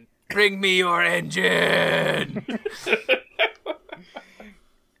engine. Bring me your engine!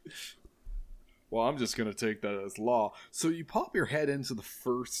 Well, I'm just going to take that as law. So you pop your head into the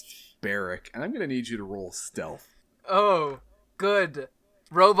first barrack, and I'm going to need you to roll stealth. Oh, good.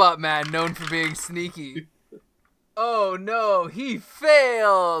 Robot man known for being sneaky. Oh no, he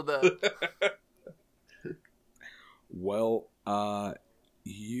failed! Well,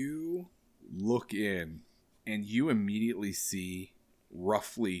 you look in, and you immediately see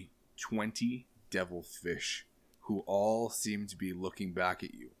roughly 20 devilfish who all seem to be looking back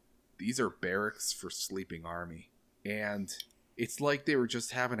at you. These are barracks for sleeping army, and it's like they were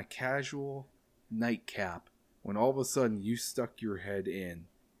just having a casual nightcap when all of a sudden you stuck your head in,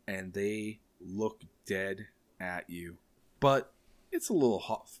 and they look dead at you. But it's a little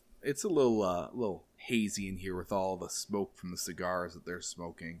hot. It's a little hazy in here with all the smoke from the cigars that they're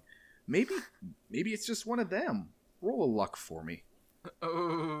smoking. Maybe it's just one of them. Roll a luck for me.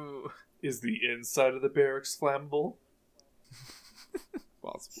 Oh. Is the inside of the barracks flammable?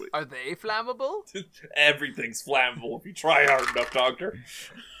 Possibly. Are they flammable? Everything's flammable if you try hard enough, Doctor.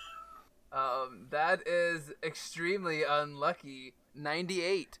 That is extremely unlucky.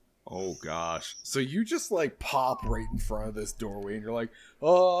 98. Oh gosh. So you just like pop right in front of this doorway and you're like,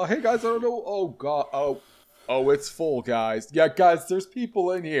 "Oh, hey guys, I don't know. Oh god. Oh, it's full, guys. Yeah, guys, there's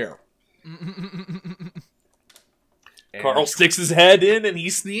people in here." Carl sticks his head in and he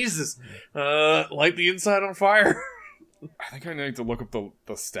sneezes. Light the inside on fire. I think I need to look up the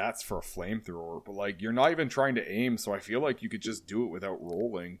stats for a flamethrower, but like you're not even trying to aim, so I feel like you could just do it without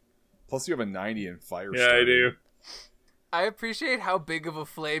rolling. Plus you have a 90 in fire. Yeah, I do. I appreciate how big of a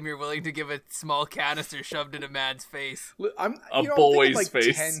flame you're willing to give a small canister shoved in a man's face. I'm A thinking boy's like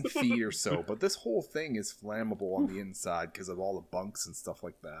face. 10 feet or so, but this whole thing is flammable on the inside because of all the bunks and stuff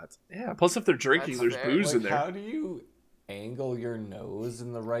like that. Yeah, plus if they're drinking, That's there's fair. booze in Like, there. how do you angle your nose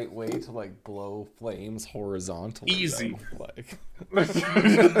in the right way to like blow flames horizontally? Easy. though? Like,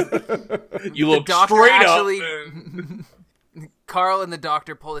 You look Doctor straight actually- up. Carl and the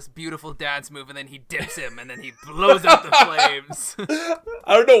doctor pull this beautiful dance move, and then he dips him, and then he blows out the flames.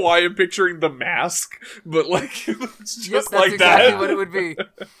 I don't know why I'm picturing the mask, but like it's just Yep, that's like exactly that. what it would be.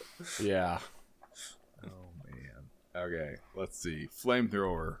 yeah. Oh man. Okay, let's see.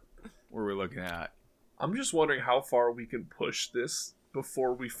 Flamethrower. What are we looking at? I'm just wondering how far we can push this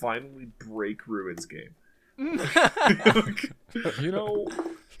before we finally break Ruin's game. You know,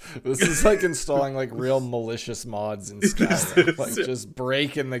 This is like installing like real malicious mods in Skyrim, like just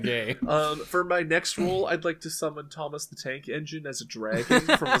breaking the game. For my next role, I'd like to summon Thomas the Tank Engine as a dragon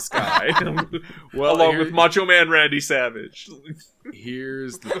from the sky, well, along with Macho Man Randy Savage.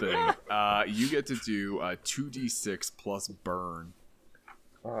 here's the thing. You get to do a 2d6 plus burn.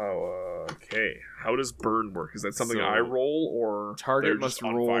 Oh, okay. How does burn work? Is that something So, I roll, or Target they're must just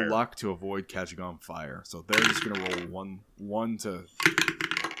on roll fire? luck to avoid catching on fire. So they're just gonna roll one to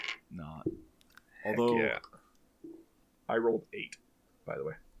not. Heck Although yeah. I rolled 8, by the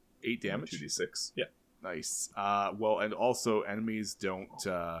way. 8 damage. 2d6. Yeah. Nice. Well, and also enemies don't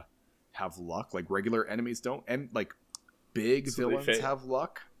have luck. Like regular enemies don't, and like big So they villains fail. have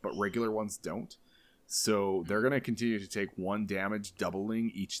luck, but regular ones don't. So they're gonna continue to take 1 damage,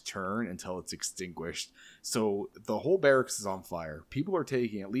 doubling each turn until it's extinguished. So the whole barracks is on fire. People are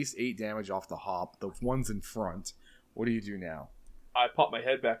taking at least 8 damage off the hop. The ones in front. What do you do now? I pop my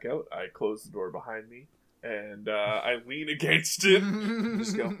head back out. I close the door behind me, and I lean against it. And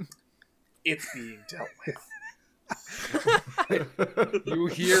just go, it's being dealt with. You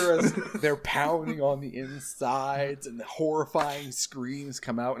hear as they're pounding on the insides, and the horrifying screams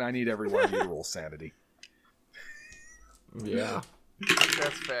come out. And I need everyone of you to roll sanity. Yeah.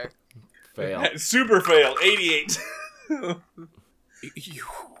 That's fair. Fail. Super fail. 88.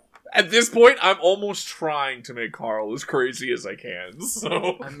 At this point, I'm almost trying to make Carl as crazy as I can.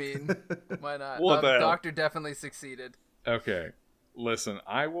 So I mean, why not? What the hell? Doctor definitely succeeded. Okay, listen,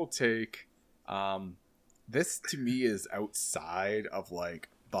 I will take. This to me is outside of like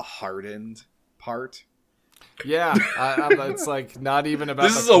the hardened part. Yeah, it's like not even about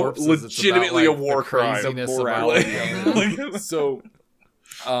this the is corpses, it's legitimately about, a like, war the crime. craziness The of our morality life. of it. So,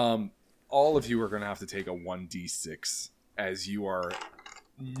 all of you are going to have to take a 1d6 as you are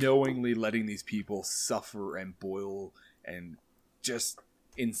knowingly letting these people suffer and boil and just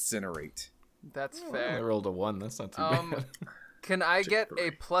incinerate. That's I fair. rolled a 1. That's not too bad. Can I get a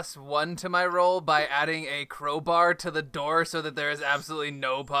 +1 to my roll by adding a crowbar to the door so that there is absolutely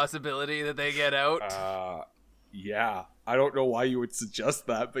no possibility that they get out? Yeah. I don't know why you would suggest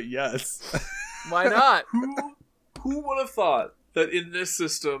that, but yes. Why not? Who would have thought that in this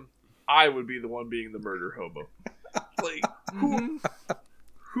system, I would be the one being the murder hobo. Like,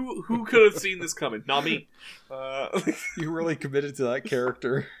 who could have seen this coming? Not me. You really committed to that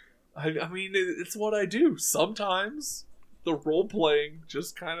character. I mean, it's what I do. Sometimes the role playing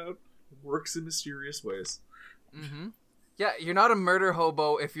just kind of works in mysterious ways. Mm-hmm. Yeah, you're not a murder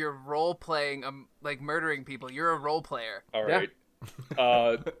hobo if you're role playing, like murdering people. You're a role player. All right.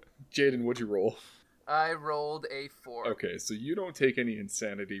 Jaden, what'd you roll? I rolled a 4. Okay, so you don't take any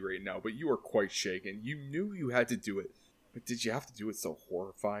insanity right now, but you are quite shaken. You knew you had to do it, but did you have to do it so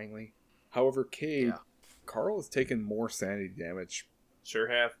horrifyingly? However, Cade, Carl has taken more sanity damage. Sure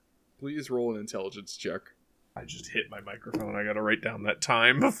have. Please roll an intelligence check. I just hit my microphone. I gotta write down that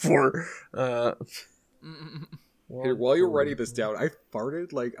time before. Here, while you're writing this down, I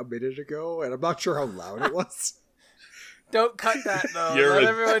farted like a minute ago, and I'm not sure how loud it was. Don't cut that, though. You're Let a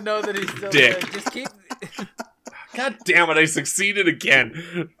everyone know that he's still dick. there. Just keep... God damn it, I succeeded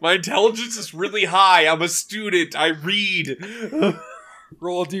again. My intelligence is really high. I'm a student. I read.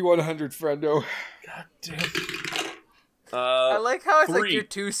 Roll a D100, friendo. God damn. I like how it's 3. like you're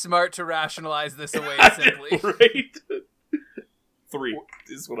too smart to rationalize this away simply. Right? 3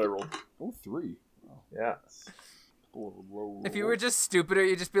 is what I rolled. Oh, 3. Oh. Yeah. If you were just stupider,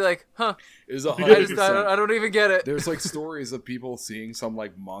 you'd just be like, huh. It is I 100%. don't even get it. There's like stories of people seeing some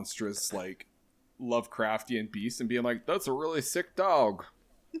like monstrous like Lovecraftian beast and being like, that's a really sick dog.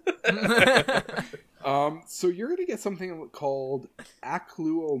 So you're gonna get something called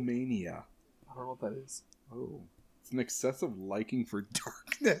acluomania. I don't know what that is. Oh, it's an excessive liking for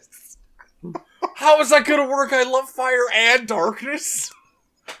darkness. How is that gonna work? I love fire and darkness.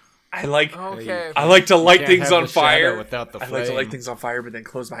 I like Okay. I like to light Can't things have on the shadow fire. without the I like to flame. light things on fire, but then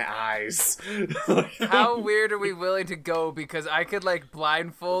close my eyes. How weird are we willing to go? Because I could like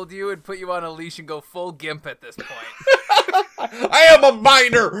blindfold you and put you on a leash and go full gimp at this point. I am a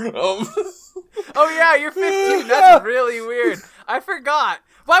minor. Oh yeah, you're 15. That's really weird. I forgot.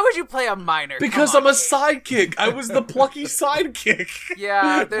 Why would you play a minor? Because Come I'm a on, sidekick. I was the plucky sidekick.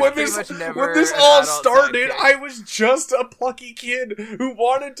 Yeah, there's when pretty this, much never when this an all adult started, sidekick. I was just a plucky kid who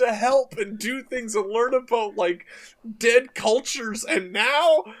wanted to help and do things and learn about like dead cultures. And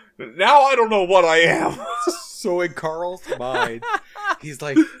now I don't know what I am. So in Carl's mind, he's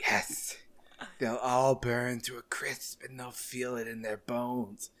like, yes, they'll all burn to a crisp and they'll feel it in their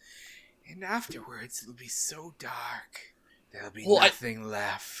bones. And afterwards, it'll be so dark. There'll be nothing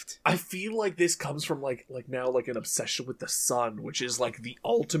left. I feel like this comes from like now like an obsession with the sun, which is like the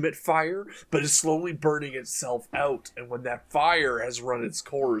ultimate fire, but is slowly burning itself out. And when that fire has run its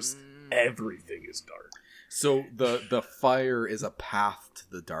course, everything is dark. So the fire is a path to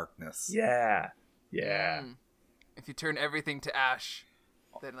the darkness. Yeah. If you turn everything to ash,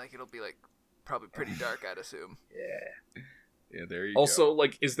 then like it'll be like probably pretty dark, I'd assume. Yeah. Yeah, there you Also,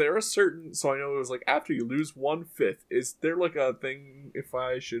 like, is there a certain... So I know it was, like, after you lose 1/5, is there, like, a thing if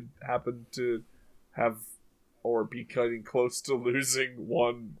I should happen to have or be cutting close to losing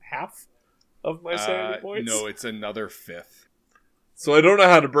 1/2 of my sanity points? No, it's another 5th. So I don't know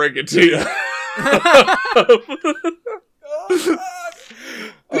how to break it to you.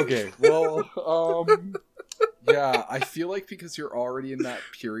 Okay, well, yeah, I feel like because you're already in that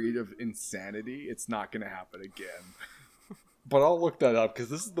period of insanity, it's not going to happen again. But I'll look that up because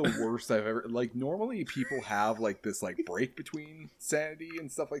this is the worst I've ever... Like, normally people have, like, this, like, break between sanity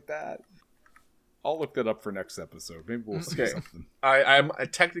and stuff like that. I'll look that up for next episode. Maybe we'll see something. I'm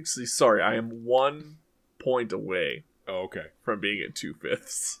technically sorry. I am 1 point away Oh, okay. from being at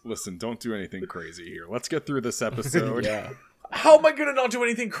 2/5. Listen, don't do anything crazy here. Let's get through this episode. Yeah. How am I going to not do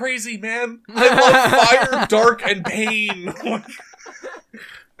anything crazy, man? I love fire, dark, and pain.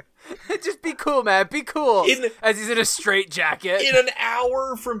 Just be cool, man. Be cool. As he's in a straitjacket. In an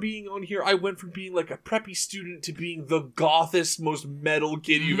hour from being on here, I went from being like a preppy student to being the gothest, most metal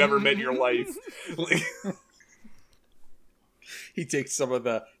kid you've ever met in your life. Like, He takes some of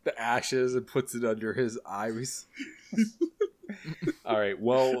the ashes and puts it under his eyes. All right.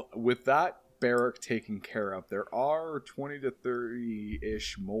 Well, with that barrack taken care of, there are 20 to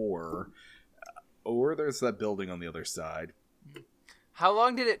 30-ish more. Or there's that building on the other side. How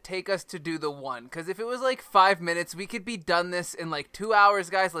long did it take us to do the one? Because if it was like 5 minutes, we could be done this in like 2 hours,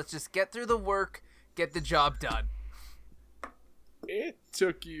 guys. Let's just get through the work, get the job done. It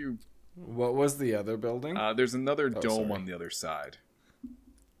took you... What was the other building? There's another dome sorry. on the other side.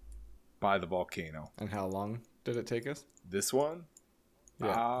 By the volcano. And how long did it take us? This one?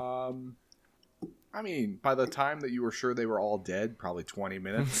 Yeah. I mean, by the time that you were sure they were all dead, probably 20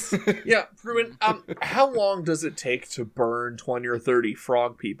 minutes. yeah, Ruben, how long does it take to burn 20 or 30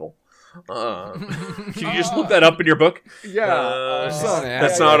 frog people? Can you just look that up in your book? Yeah,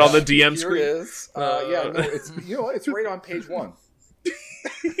 that's not on the DM Here screen. it is. Yeah, no, it's what? It's right on page 1.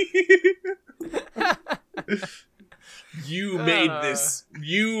 You made this.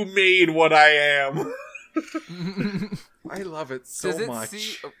 You made what I am. I love it so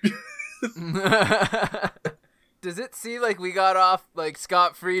much. Does it see like we got off like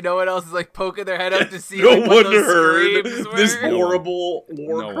scot-free? No one else is like poking their head up to see No like, what one those heard screams this were? horrible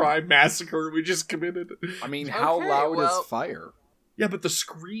war No crime massacre we just committed. I mean, how Okay, loud well- is fire? Yeah, but the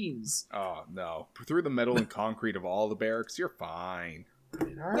screams. Oh, no. Through the metal and concrete of all the barracks, you're fine.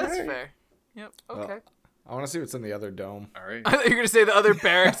 That's fair. Yep. Okay. Well, I want to see what's in the other dome. All right. I thought you were gonna say the other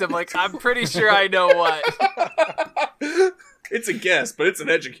barracks. I'm like, I'm pretty sure I know what. It's a guess, but it's an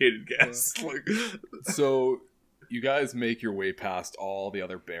educated guess. So, you guys make your way past all the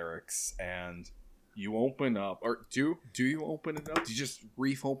other barracks, and you open up, or do you open it up? Do you just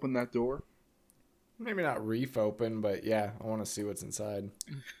reef open that door? Maybe not reef open, but yeah, I want to see what's inside.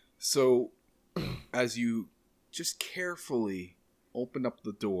 So, as you just carefully open up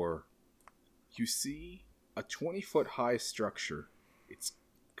the door, you see a 20-foot high structure. It's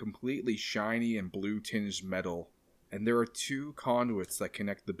completely shiny and blue-tinged metal, and there are 2 conduits that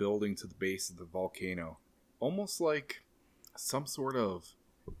connect the building to the base of the volcano. Almost like some sort of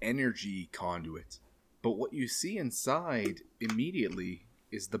energy conduit. But what you see inside immediately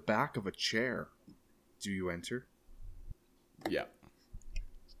is the back of a chair. Do you enter? Yeah.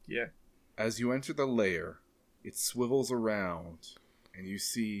 Yeah. As you enter the lair, it swivels around, and you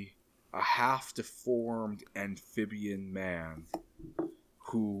see a half-deformed amphibian man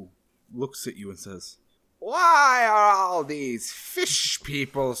who looks at you and says, "Why are all these fish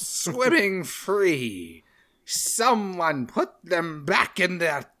people swimming free? Someone put them back in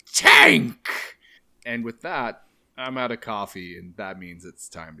their tank!" And with that, I'm out of coffee, and that means it's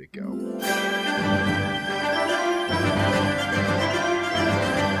time to go.